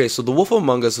 like, okay, so The Wolf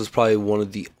Among Us is probably one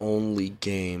of the only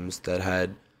games that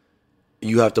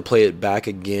you have to play it back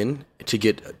again to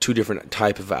get two different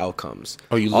type of outcomes.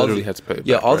 Oh, you literally had to play it back.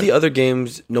 Yeah, all the other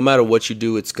games, no matter what you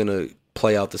do, it's gonna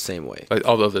play out the same way. Like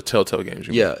all of the Telltale games.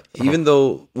 Even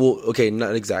though, well, okay,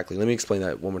 not exactly. Let me explain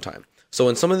that one more time. So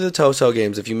in some of the Telltale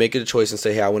games, if you make it a choice and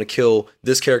say, hey, I want to kill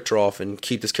this character off and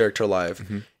keep this character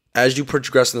alive, as you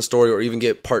progress in the story or even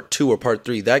get part 2 or part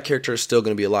 3, that character is still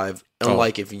going to be alive.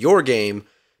 Unlike if your game,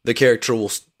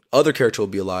 the other character will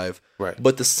be alive. Right.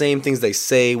 But the same things they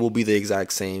say will be the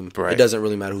exact same. Right. It doesn't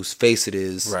really matter whose face it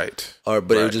is. Right.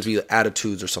 But it would just be the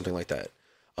attitudes or something like that.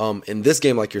 In this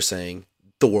game, like you're saying,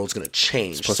 the world's going to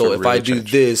change. So if I do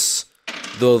this,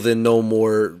 they'll then no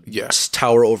more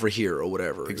tower over here or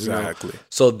whatever. Exactly. You know?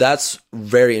 So that's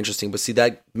very interesting. But see,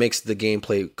 that makes the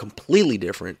gameplay completely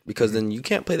different, because then you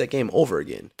can't play that game over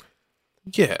again.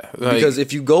 Yeah. Because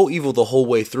if you go evil the whole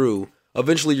way through,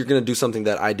 eventually you're going to do something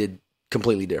that I did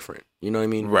completely different. You know what I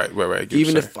mean? Right.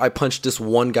 Even if I punched this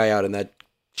one guy out and that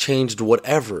changed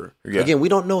whatever. Yeah. Again, we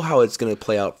don't know how it's going to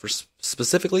play out for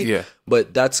specifically,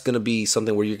 but that's going to be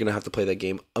something where you're going to have to play that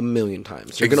game a million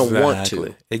times. You're going to want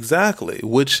to. Exactly,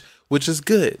 which is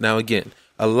good. Now, again,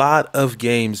 a lot of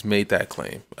games made that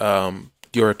claim.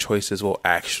 Your choices will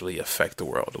actually affect the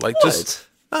world. Like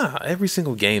every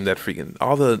single game that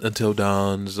all the Until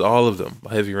Dawns, all of them,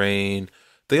 Heavy Rain,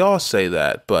 they all say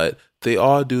that, but they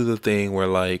all do the thing where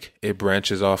like it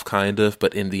branches off kind of,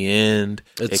 but in the end,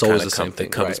 it's always the same thing.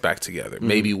 It comes back together. Mm-hmm.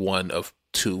 Maybe one of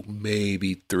 2,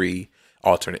 maybe 3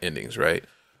 alternate endings, right?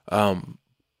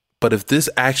 But if this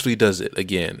actually does it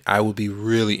again, I would be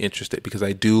really interested, because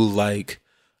I do like.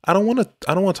 I don't want to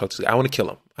talk to. I want to kill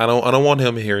him. I don't want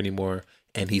him here anymore.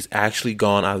 And he's actually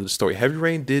gone out of the story. Heavy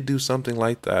Rain did do something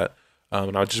like that.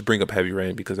 And I'll just bring up Heavy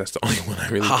Rain because that's the only one I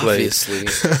really played. Obviously.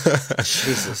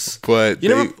 Jesus. But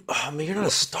you're not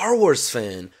a Star Wars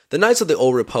fan. The Knights of the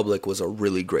Old Republic was a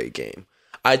really great game.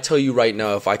 I tell you right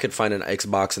now, if I could find an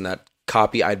Xbox and that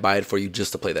copy, I'd buy it for you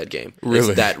just to play that game.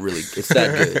 Really? It's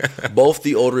that good. Both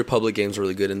the Old Republic games are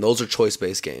really good, and those are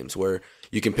choice-based games where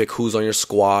you can pick who's on your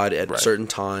squad at certain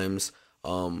times.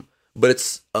 But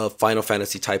it's a Final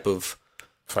Fantasy type of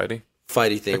fighty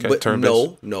thing. Okay, but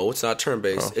no, it's not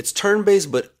turn-based. It's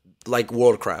turn-based, but like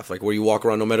Worldcraft, like where you walk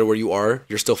around no matter where you are,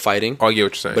 you're still fighting. I get what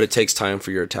you're saying. But it takes time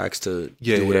for your attacks to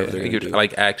do whatever they're going to do.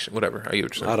 Like action, whatever. I get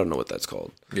what you're saying. I don't know what that's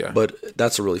called. Yeah. But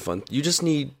that's a really fun. You just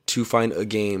need to find a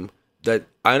game that,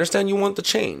 I understand you want the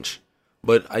change,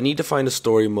 but I need to find a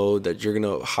story mode that you're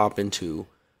going to hop into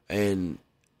and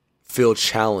feel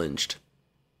challenged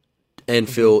and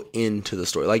feel into the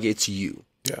story. Like it's you.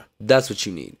 Yeah. That's what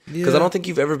you need. Because I don't think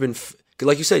you've ever been...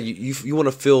 like you said, you want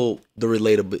to feel the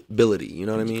relatability. You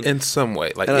know what I mean? In some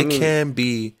way. Like, it can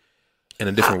be in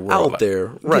a different world. Out there,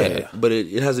 right. Yeah. But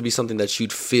it has to be something that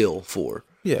you'd feel for.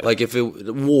 Yeah. Like if it...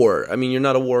 War. I mean, you're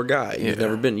not a war guy. You've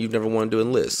never wanted to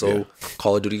enlist. So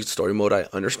Call of Duty story mode, I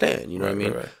understand. You know what I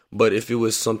mean? Right. But if it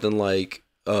was something like...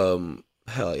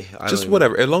 just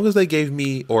whatever. As long as they gave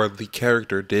me, or the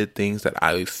character did things that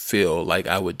I feel like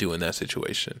I would do in that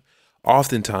situation.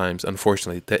 Oftentimes,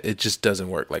 unfortunately, that it just doesn't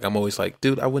work. Like, I'm always like,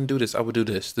 dude, I wouldn't do this. I would do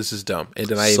this. This is dumb. And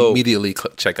then I immediately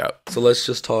check out. So let's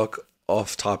just talk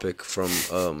off topic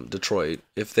from Detroit.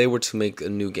 If they were to make a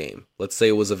new game, let's say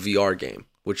it was a VR game,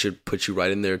 which would put you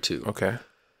right in there too. Okay.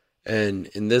 And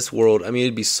in this world, I mean,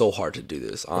 it'd be so hard to do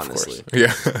this, honestly.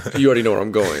 Yeah. You already know where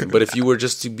I'm going. But if you were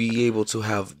just to be able to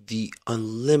have the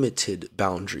unlimited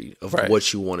boundary of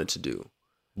what you wanted to do,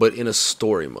 but in a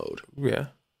story mode. Yeah.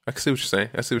 I can see what you're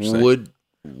saying. Would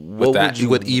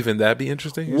Would even that be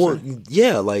interesting? Well,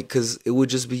 yeah, like because it would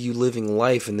just be you living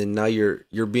life, and then now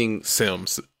you're being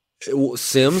Sims,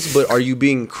 but are you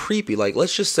being creepy? Like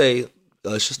let's just take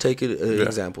an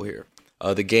example here.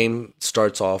 The game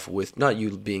starts off with not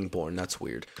you being born. That's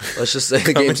weird. Let's just say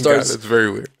the game starts. It's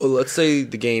very weird. Well, let's say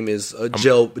the game is a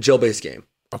jail-based game.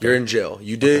 Okay. You're in jail.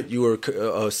 You were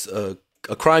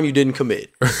a crime you didn't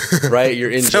commit, right?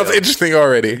 You're in jail. Sounds interesting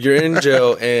already. You're in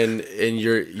jail and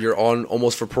you're on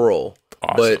almost for parole.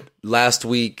 Awesome. But last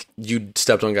week you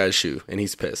stepped on a guy's shoe and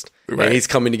he's pissed. Right. And he's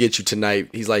coming to get you tonight.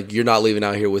 He's like, you're not leaving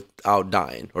out here without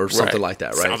dying or something like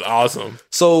that, right? Sounds awesome.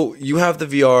 So you have the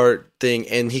VR thing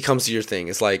and he comes to your thing.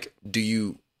 It's like, do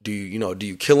you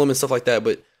kill him and stuff like that?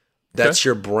 But that's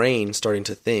your brain starting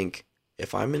to think,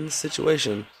 if I'm in this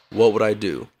situation, what would I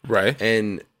do? Right.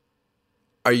 And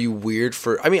are you weird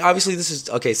for, I mean, obviously this is,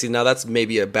 okay, see, now that's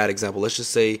maybe a bad example. Let's just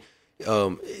say,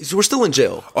 so we're still in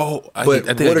jail. Oh, I think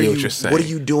I get what you're saying. What are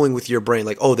you doing with your brain?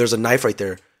 Like, oh, there's a knife right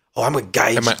there. Oh, I'm a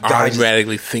guy. Am I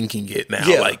automatically thinking it now?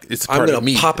 Yeah, like it's part of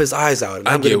me. I'm gonna pop his eyes out. And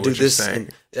I'm gonna do this. And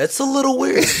that's a little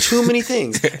weird. Too many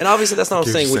things. And obviously, that's not what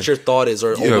I'm saying. What your thought is,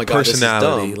 or oh my god, this is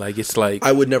dumb. Like it's like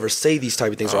I would never say these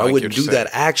type of things, or I wouldn't do that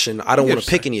action. I don't want to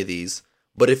pick any of these.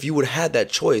 But if you would have had that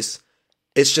choice,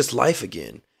 it's just life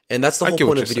again. And that's the whole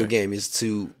point of video game is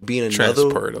to be in another.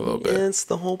 Transport a little bit. That's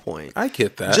the whole point. I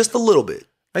get that. Just a little bit.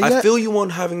 I feel you on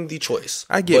having the choice.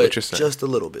 I get what you're saying. Just a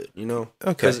little bit, you know?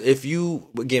 Okay. Because if you,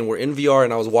 again, were in VR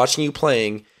and I was watching you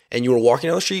playing and you were walking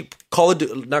down the street, Grand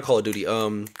Theft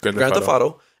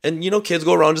Auto, and, you know, kids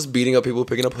go around just beating up people,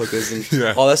 picking up hookers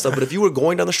and all that stuff. But if you were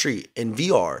going down the street in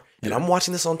VR and I'm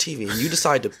watching this on TV and you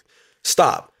decide to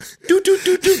stop, go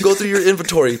through your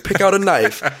inventory, pick out a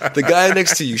knife, the guy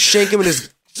next to you, shank him in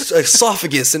his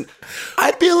esophagus, and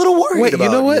I'd be a little worried about it.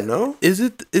 You know what? You know? Is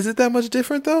it that much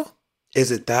different, though? Is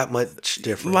it that much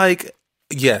different? Like,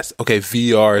 yes. Okay,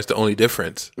 VR is the only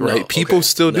difference, right? No, People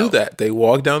still do that. They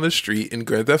walk down the street in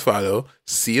Grand Theft Auto,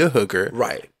 see a hooker,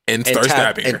 right, and start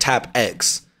stabbing her. And tap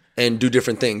X and do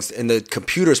different things. And the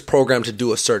computer's programmed to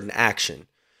do a certain action.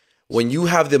 When you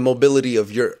have the mobility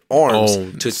of your arms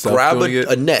to grab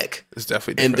a neck it's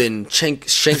definitely and then shank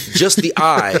just the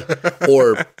eye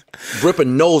or rip a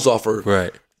nose off her,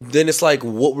 right. Then it's like,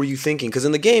 what were you thinking? Because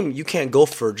in the game, you can't go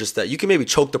for just that. You can maybe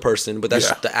choke the person, but that's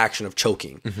just the action of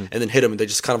choking. Mm-hmm. And then hit them, and they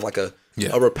just kind of like a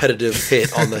repetitive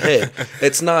hit on the head.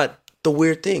 It's not the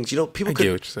weird things. You know, people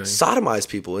could sodomize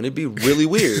people, and it'd be really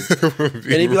weird. And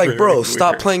it'd be like, bro,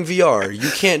 stop playing VR.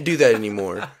 You can't do that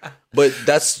anymore. But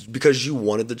that's because you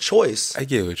wanted the choice. I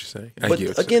get what you're saying.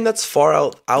 But again, that's far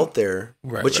out there.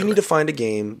 Right, but you need to find a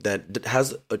game that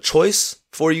has a choice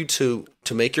for you to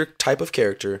make your type of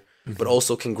character, but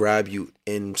also can grab you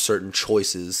in certain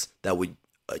choices that would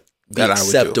be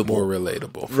acceptable, more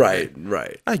relatable.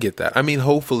 Right. I get that. I mean,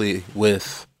 hopefully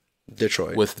with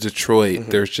Detroit,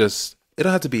 there's just it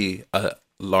don't have to be a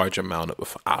large amount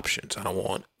of options. I don't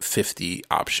want 50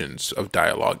 options of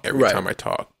dialogue every time I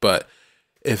talk. But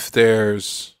if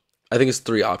there's, I think it's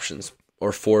 3 options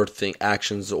or 4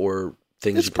 actions or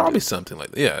things. It's probably something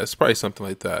like that. Yeah, it's probably something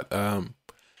like that.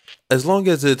 As long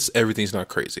as everything's not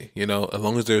crazy, you know, as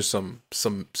long as there's some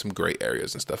gray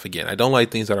areas and stuff. Again, I don't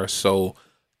like things that are so,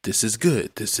 this is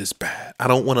good, this is bad. I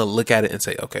don't want to look at it and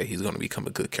say, okay, he's going to become a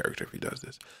good character if he does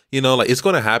this. You know, like it's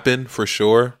going to happen for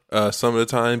sure some of the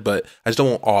time, but I just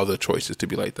don't want all the choices to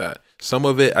be like that. Some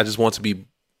of it, I just want to be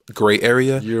gray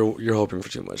area. You're hoping for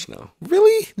too much now.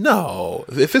 Really? No.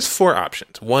 If it's 4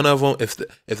 options, one of them,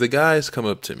 if the guys come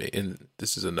up to me, and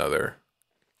this is another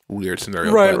weird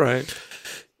scenario, right.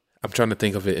 I'm trying to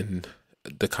think of it in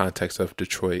the context of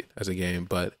Detroit as a game,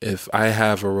 but if I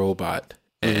have a robot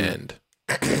and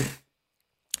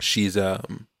she's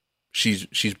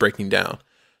breaking down,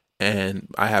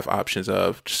 and I have options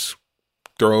of just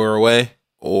throw her away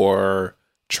or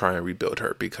try and rebuild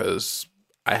her because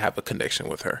I have a connection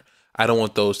with her. I don't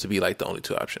want those to be like the only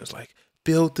 2 options. Like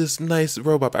build this nice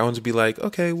robot. I want to be like,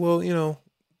 okay, well, you know,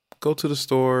 go to the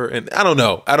store, and I don't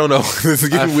know. This is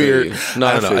getting weird.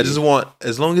 I don't know. I just want,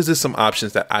 as long as there's some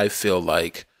options that I feel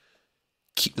like,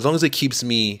 as long as it keeps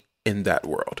me in that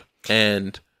world,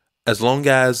 and as long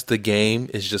as the game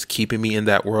is just keeping me in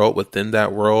that world, within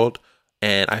that world,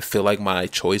 and I feel like my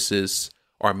choices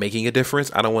are making a difference,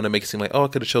 I don't want to make it seem like, oh, I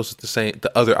could have chosen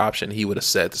the other option. He would have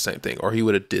said the same thing, or he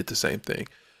would have did the same thing,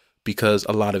 because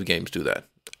a lot of games do that.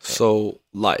 So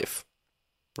life,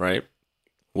 right?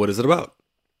 What is it about?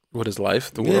 What is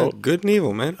life? The world? Good and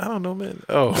evil, man. I don't know, man.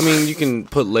 Oh, I mean, you can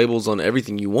put labels on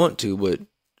everything you want to, but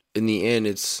in the end,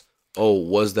 it's,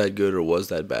 was that good or was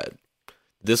that bad?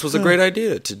 This was a great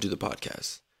idea to do the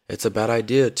podcast. It's a bad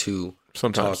idea to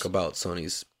talk about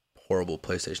Sony's horrible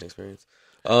PlayStation experience.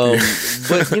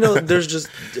 But there's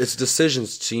it's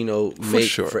decisions to make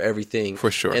for everything.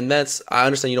 For sure. And I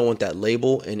understand you don't want that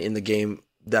label, and in the game,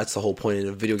 that's the whole point. In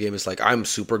a video game, it's like I'm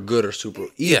super good or super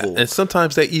evil. Yeah, and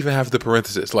sometimes they even have the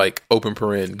parentheses like open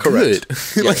paren. Correct.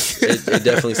 Good. Yes, it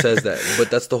definitely says that. But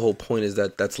that's the whole point. Is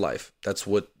that's life. That's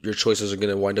what your choices are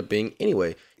going to wind up being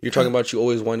anyway. You're talking about you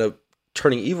always wind up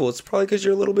turning evil. It's probably because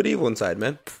you're a little bit evil inside,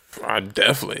 man.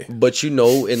 Definitely. But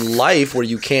in life where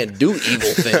you can't do evil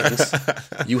things,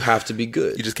 you have to be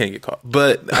good. You just can't get caught.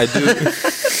 But I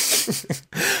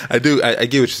do. I get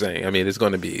what you're saying. I mean, it's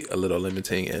going to be a little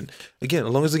limiting. And again,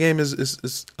 as long as the game is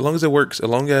as long as it works, as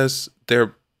long as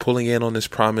they're pulling in on this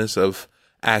promise of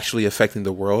actually affecting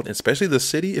the world, and especially the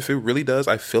city, if it really does,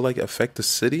 I feel like affect the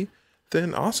city,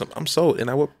 then awesome. I'm sold. And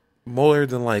I would more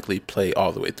than likely play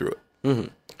all the way through it. Mm-hmm.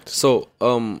 So,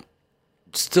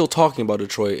 still talking about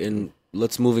Detroit, and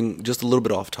let's moving just a little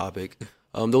bit off topic.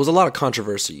 There was a lot of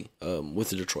controversy with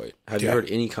the Detroit. Have you heard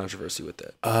any controversy with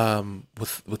that?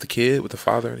 With the kid, with the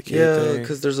father and the kid. Yeah,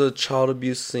 because there's a child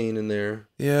abuse scene in there.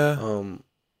 Yeah.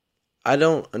 I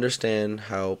don't understand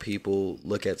how people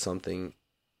look at something.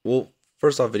 Well,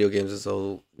 first off, video games is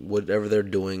so whatever they're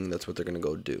doing, that's what they're gonna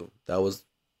go do. That was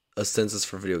a census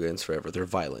for video games forever. They're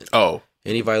violent. Oh.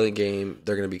 Any violent game,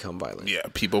 they're going to become violent. Yeah,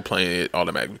 people playing it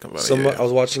automatically become violent. I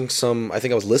was watching I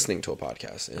think I was listening to a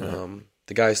podcast, and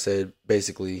the guy said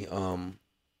basically,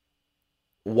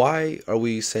 why are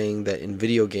we saying that in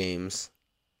video games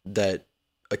that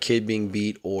a kid being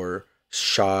beat or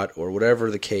shot or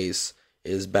whatever the case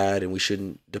is bad and we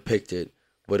shouldn't depict it,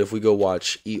 but if we go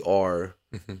watch ER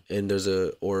and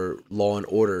or Law and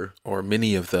Order or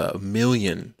many of the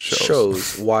million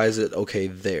shows, why is it okay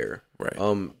there?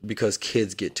 Right. Because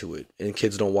kids get to it, and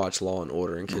kids don't watch Law and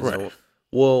Order, and kids don't.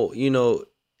 Well,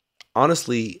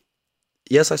 honestly,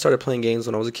 yes, I started playing games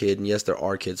when I was a kid, and yes, there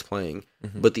are kids playing,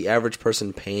 but the average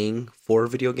person paying for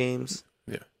video games,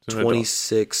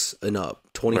 26 and up,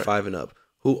 25 and up,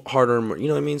 who hard-earned, you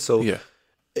know what I mean? So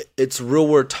it's real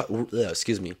world.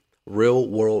 Real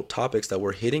world topics that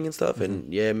we're hitting and stuff, and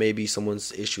maybe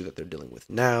someone's issue that they're dealing with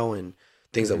now, and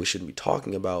things that we shouldn't be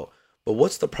talking about. But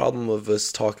what's the problem of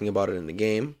us talking about it in the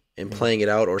game and playing it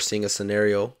out, or seeing a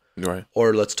scenario,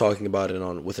 or let's talking about it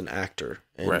with an actor,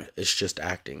 and it's just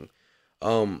acting.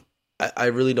 I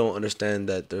really don't understand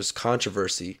that there's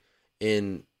controversy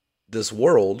in this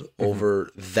world over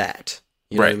that.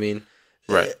 You know what I mean?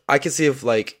 Right. I can see if,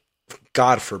 like,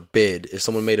 God forbid, if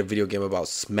someone made a video game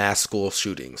about mass school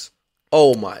shootings.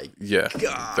 Oh my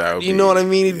God. You know what I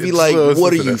mean? It'd be like,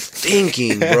 what are you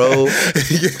thinking, bro?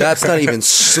 That's not even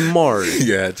smart.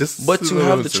 Yeah, But to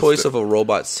have the choice of a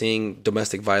robot seeing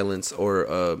domestic violence,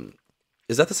 or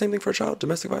is that the same thing for a child?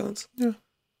 Domestic violence? Yeah.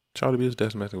 Child abuse,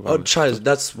 domestic violence. Oh, child.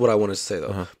 That's what I wanted to say,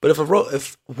 though. But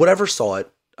if whatever saw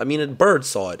it, I mean, a bird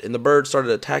saw it, and the bird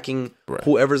started attacking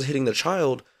whoever's hitting the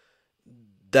child,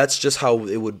 that's just how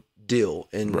it would deal.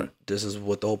 And this is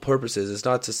what the whole purpose is. It's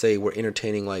not to say we're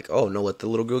entertaining, like, oh no, let the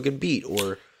little girl get beat,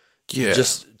 or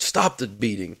just stop the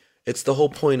beating. It's the whole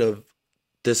point of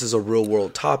this is a real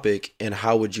world topic, and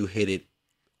how would you hit it?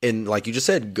 And like you just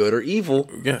said, good or evil.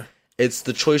 Yeah. It's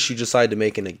the choice you decide to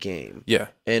make in a game. Yeah.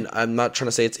 And I'm not trying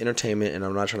to say it's entertainment, and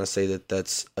I'm not trying to say that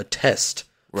that's a test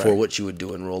for what you would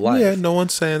do in real life. Yeah, no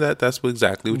one's saying that that's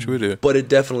exactly what you would do. But it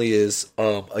definitely is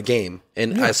a game.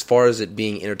 And as far as it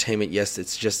being entertainment, yes,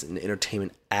 it's just an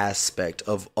entertainment aspect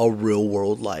of a real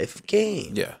world life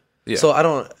game. Yeah. Yeah.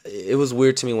 So it was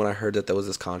weird to me when I heard that there was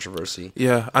this controversy.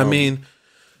 Yeah. I mean,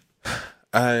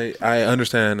 I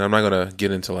understand. I'm not going to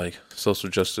get into like social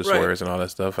justice warriors and all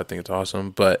that stuff. I think it's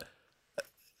awesome. But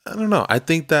I don't know. I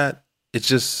think that it's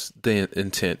just the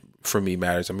intent for me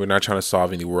matters. I mean, we're not trying to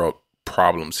solve any world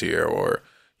problems here, or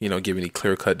give any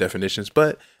clear-cut definitions,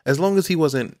 but as long as he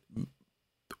wasn't,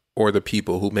 or the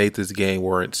people who made this game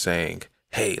weren't saying,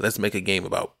 hey, let's make a game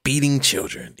about beating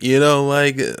children,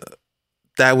 like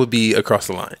that would be across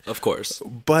the line, of course.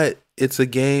 But it's a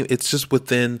game, it's just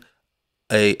within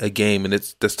a game, and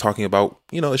it's that's talking about,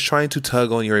 it's trying to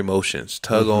tug on your emotions,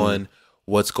 tug on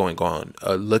what's going on,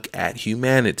 look at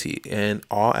humanity and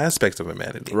all aspects of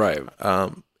humanity, right?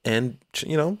 And,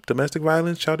 domestic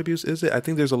violence, child abuse, is it? I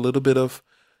think there's a little bit of,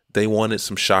 they wanted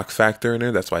some shock factor in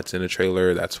there. That's why it's in the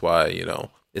trailer. That's why,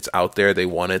 it's out there. They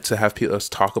wanted to have us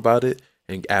talk about it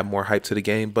and add more hype to the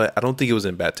game. But I don't think it was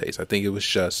in bad taste. I think it was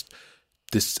just,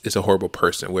 this is a horrible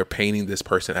person. We're painting this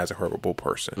person as a horrible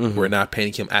person. We're not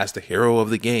painting him as the hero of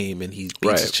the game, and he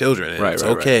beats his children. And it's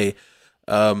okay.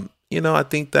 I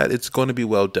think that it's going to be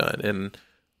well done. And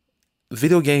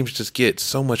video games just get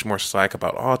so much more slack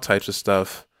about all types of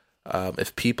stuff.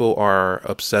 If people are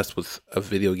obsessed with a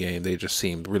video game, they just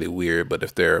seem really weird. But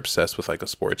if they're obsessed with like a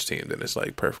sports team, then it's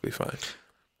like perfectly fine.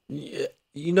 Yeah,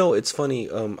 you know, it's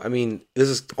funny. I mean, this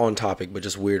is on topic, but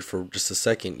just weird for just a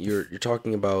second. You're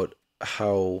talking about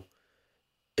how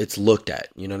it's looked at.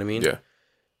 You know what I mean? Yeah.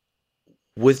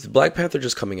 With Black Panther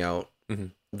just coming out,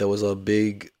 there was a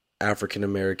big African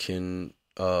American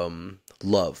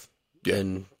love,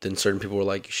 and then certain people were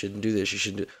like, "You shouldn't do this. You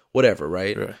should do whatever."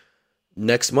 Right?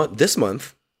 This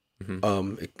month,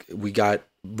 we got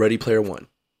Ready Player One.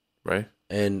 Right.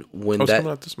 And when coming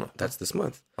out this month. That's this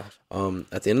month. Awesome.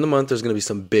 At the end of the month, there's going to be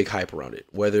some big hype around it.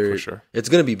 Whether For sure. It's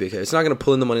going to be big. It's not going to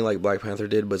pull in the money like Black Panther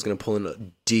did, but it's going to pull in a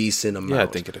decent amount. Yeah, I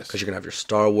think it is. Because you're going to have your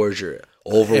Star Wars, your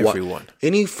Overwatch. Everyone.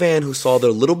 Any fan who saw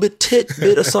their little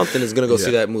tidbit of something is going to go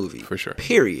see that movie. For sure.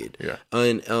 Period. Yeah.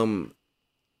 And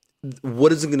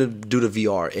what is it going to do to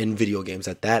VR and video games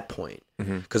at that point?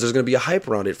 Because there's going to be a hype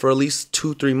around it for at least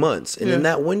 2-3 months. And in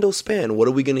that window span, what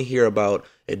are we going to hear about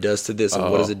it does to this, and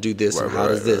what does it do this, and how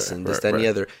does this, and this, that, and the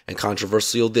other, and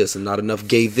controversial this, and not enough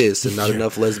gay this, and not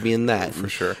enough lesbian that. For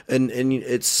sure. And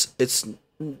it's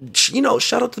you know,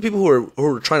 shout out to the people who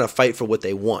are trying to fight for what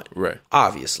they want. Right.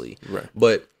 Obviously. Right.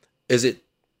 But is it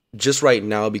just right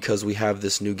now because we have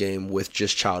this new game with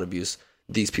just child abuse,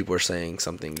 these people are saying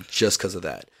something just because of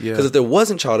that? Yeah. Because if there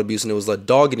wasn't child abuse and it was a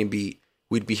dog getting beat,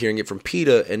 we'd be hearing it from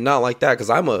PETA, and not like that, because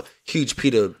I'm a huge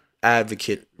PETA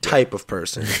advocate type of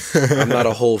person. I'm not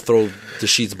a whole throw the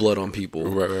sheets blood on people.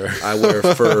 Right. I wear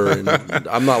fur, and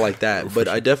I'm not like that. But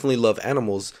I definitely love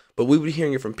animals. But we would be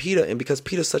hearing it from PETA, and because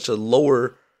PETA's such a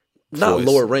lower, not voice.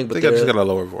 lower rank, but they just got a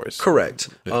lower voice. Correct.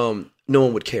 Yeah. No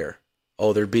one would care.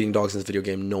 Oh, they're beating dogs in this video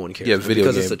game. No one cares. Yeah, video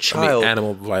because game. it's a child.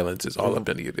 Animal violence is all up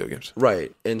in the video games.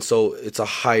 Right, and so it's a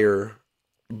higher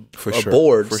For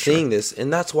board For seeing this,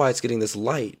 and that's why it's getting this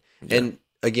light. Yeah. And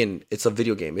again, it's a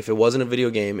video game. If it wasn't a video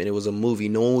game and it was a movie,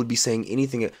 no one would be saying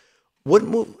anything. What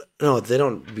movie? No, they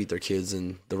don't beat their kids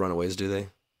in The Runaways, do they?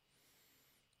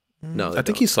 No, I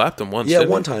think he slapped them once. Yeah,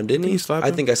 one time, didn't he? Slapped I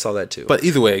him? think I saw that too. But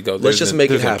either way it goes. Let's just make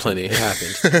it happen. Plenty. It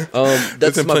happened.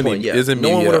 That's my point. Yeah, no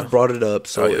one would have brought it up,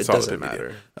 so it doesn't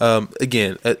matter.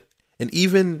 Again, and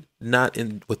even not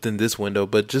within this window,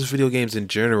 but just video games in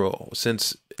general,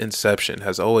 since inception,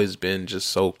 has always been just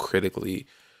so critically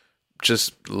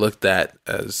just looked at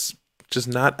as just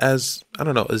not as, I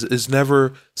don't know, is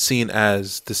never seen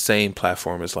as the same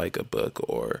platform as like a book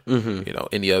or you know,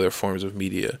 any other forms of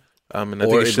media. And I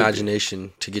or think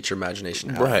imagination, to get your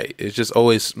imagination out. Right. It's just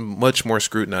always much more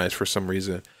scrutinized for some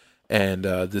reason. And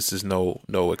this is no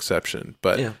exception.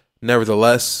 But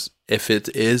nevertheless, if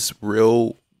it is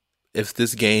real, if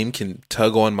this game can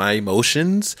tug on my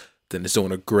emotions, then it's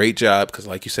doing a great job. Because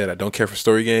like you said, I don't care for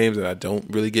story games and I don't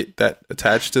really get that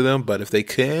attached to them. But if they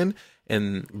can,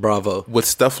 and bravo, with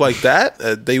stuff like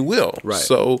that, they will. Right.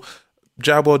 So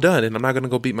job well done. And I'm not going to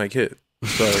go beat my kid.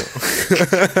 So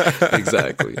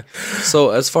exactly.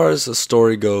 So as far as the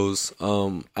story goes,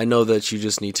 I know that you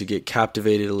just need to get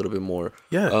captivated a little bit more.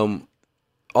 Yeah.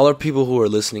 All our people who are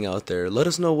listening out there, let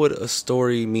us know what a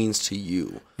story means to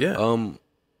you. Yeah.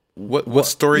 What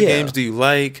story games do you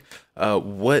like?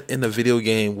 What in a video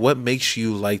game? What makes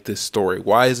you like this story?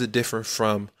 Why is it different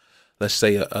from, let's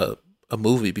say, a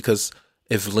movie? Because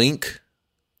if Link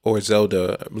or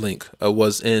Zelda Link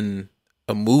was in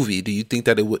a movie, do you think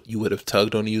that you would have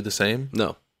tugged on you the same?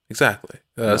 No. Exactly.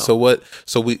 No.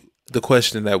 The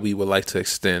question that we would like to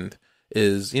extend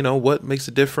is, you know, what makes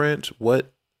it different?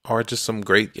 What are just some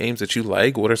great games that you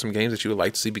like? What are some games that you would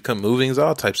like to see become movies?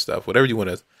 All types of stuff. Whatever you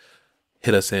want to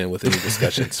hit us in with any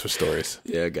discussions for stories.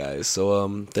 Yeah, guys.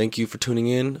 So thank you for tuning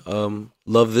in.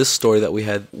 Love this story that we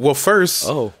had. Well, first,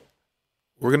 we're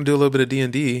going to do a little bit of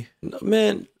D&D.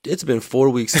 Man, it's been 4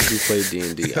 weeks since we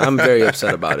played D&D. I'm very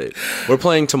upset about it. We're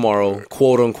playing tomorrow,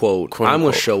 quote unquote. I'm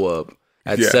going to show up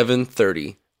at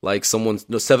 7:30. Like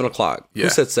 7 o'clock. Yeah. Who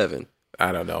said 7?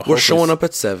 I don't know. We're showing up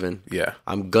at 7. Yeah.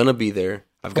 I'm going to be there.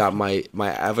 I've got my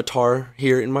avatar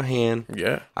here in my hand.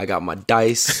 Yeah. I got my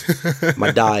dice.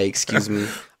 Excuse me.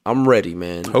 I'm ready,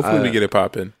 man. Hopefully we get it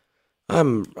popping. I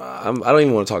don't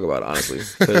even want to talk about it, honestly,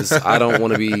 because I don't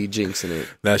want to be jinxing it.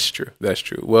 That's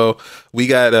true. Well, we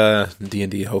got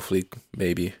D&D, hopefully,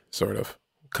 maybe, sort of,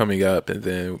 coming up, and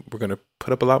then we're going to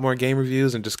put up a lot more game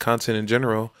reviews and just content in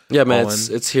general. Yeah, man,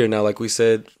 it's here now, like we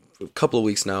said, a couple of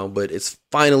weeks now, but it's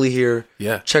finally here.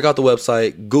 Yeah. Check out the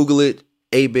website. Google it,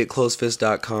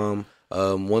 8bitclosefist.com.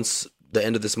 Once the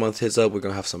end of this month hits up, we're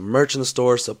going to have some merch in the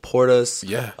store. Support us.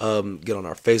 Yeah. Get on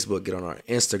our Facebook. Get on our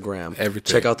Instagram. Everything.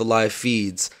 Check out the live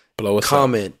feeds.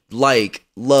 comment, like,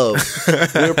 love.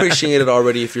 We appreciate it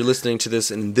already. If you're listening to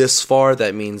this and this far,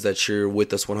 that means that you're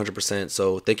with us 100%.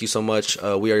 So thank you so much.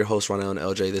 We are your hosts, Ronell and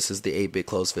LJ. This is the 8-Bit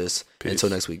Close Fist. Until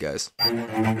next week, guys.